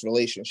half-ass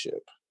relationship.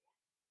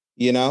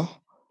 You know,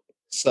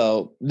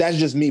 so that's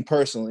just me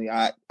personally.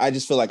 I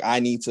just feel like I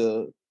need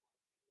to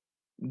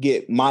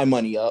get my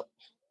money up,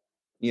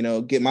 you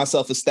know, get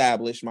myself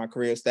established, my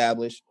career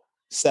established,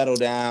 settle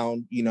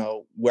down, you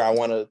know, where I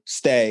want to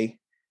stay,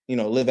 you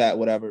know, live at,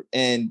 whatever.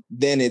 And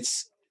then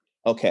it's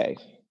okay.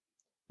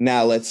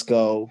 Now let's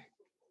go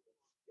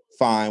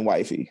find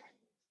wifey.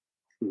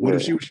 What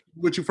if she was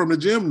with you from the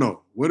gym?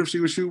 No. What if she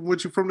was shooting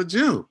with you from the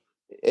gym?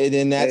 And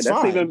then that's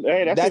fine.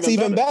 That's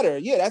even better.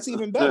 Yeah, that's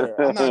even better.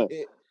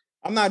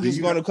 I'm not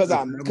just going to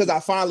because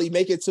I finally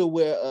make it to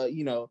where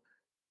you know,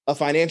 a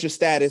financial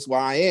status where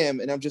I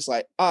am, and I'm just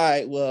like, all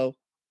right, well,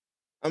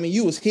 I mean,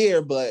 you was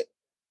here, but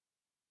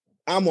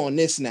I'm on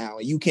this now,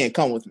 and you can't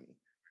come with me.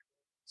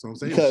 So I'm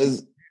saying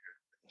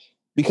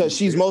because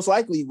she's most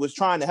likely was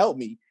trying to help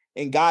me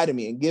and guiding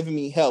me and giving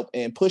me help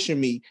and pushing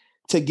me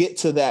to get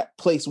to that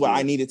place where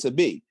I needed to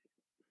be.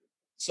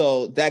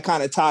 So that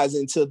kind of ties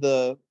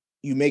into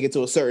you make it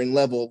to a certain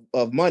level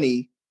of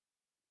money,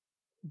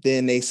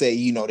 then they say,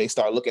 you know, they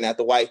start looking at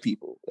the white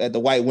people, at the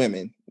white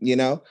women, you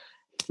know?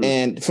 Mm-hmm.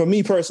 And for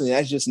me personally,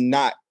 that's just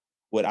not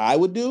what I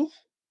would do,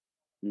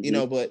 you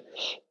know, but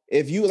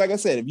if you, like I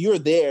said, if you're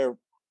there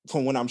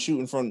from when I'm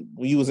shooting from,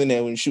 when you was in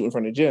there when you're shooting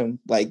from the gym,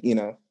 like, you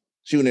know,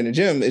 shooting in the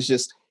gym, it's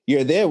just,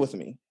 you're there with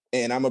me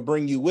and I'm going to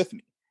bring you with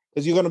me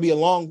because you're going to be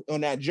along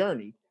on that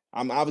journey.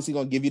 I'm obviously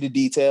going to give you the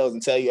details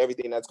and tell you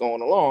everything that's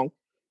going along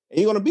and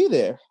you're going to be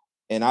there.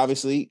 And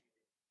obviously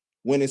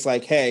when it's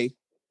like, hey,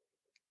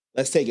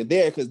 let's take it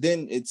there, because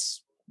then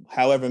it's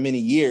however many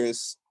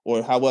years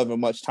or however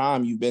much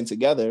time you've been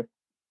together,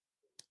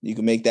 you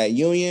can make that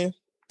union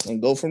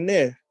and go from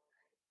there.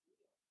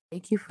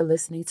 Thank you for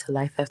listening to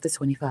Life After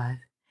 25.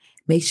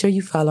 Make sure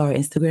you follow our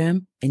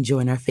Instagram and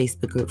join our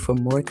Facebook group for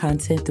more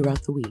content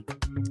throughout the week.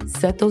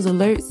 Set those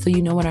alerts so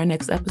you know when our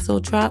next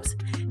episode drops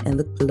and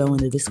look below in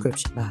the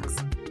description box.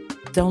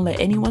 Don't let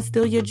anyone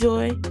steal your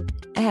joy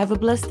and have a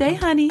blessed day,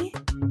 honey.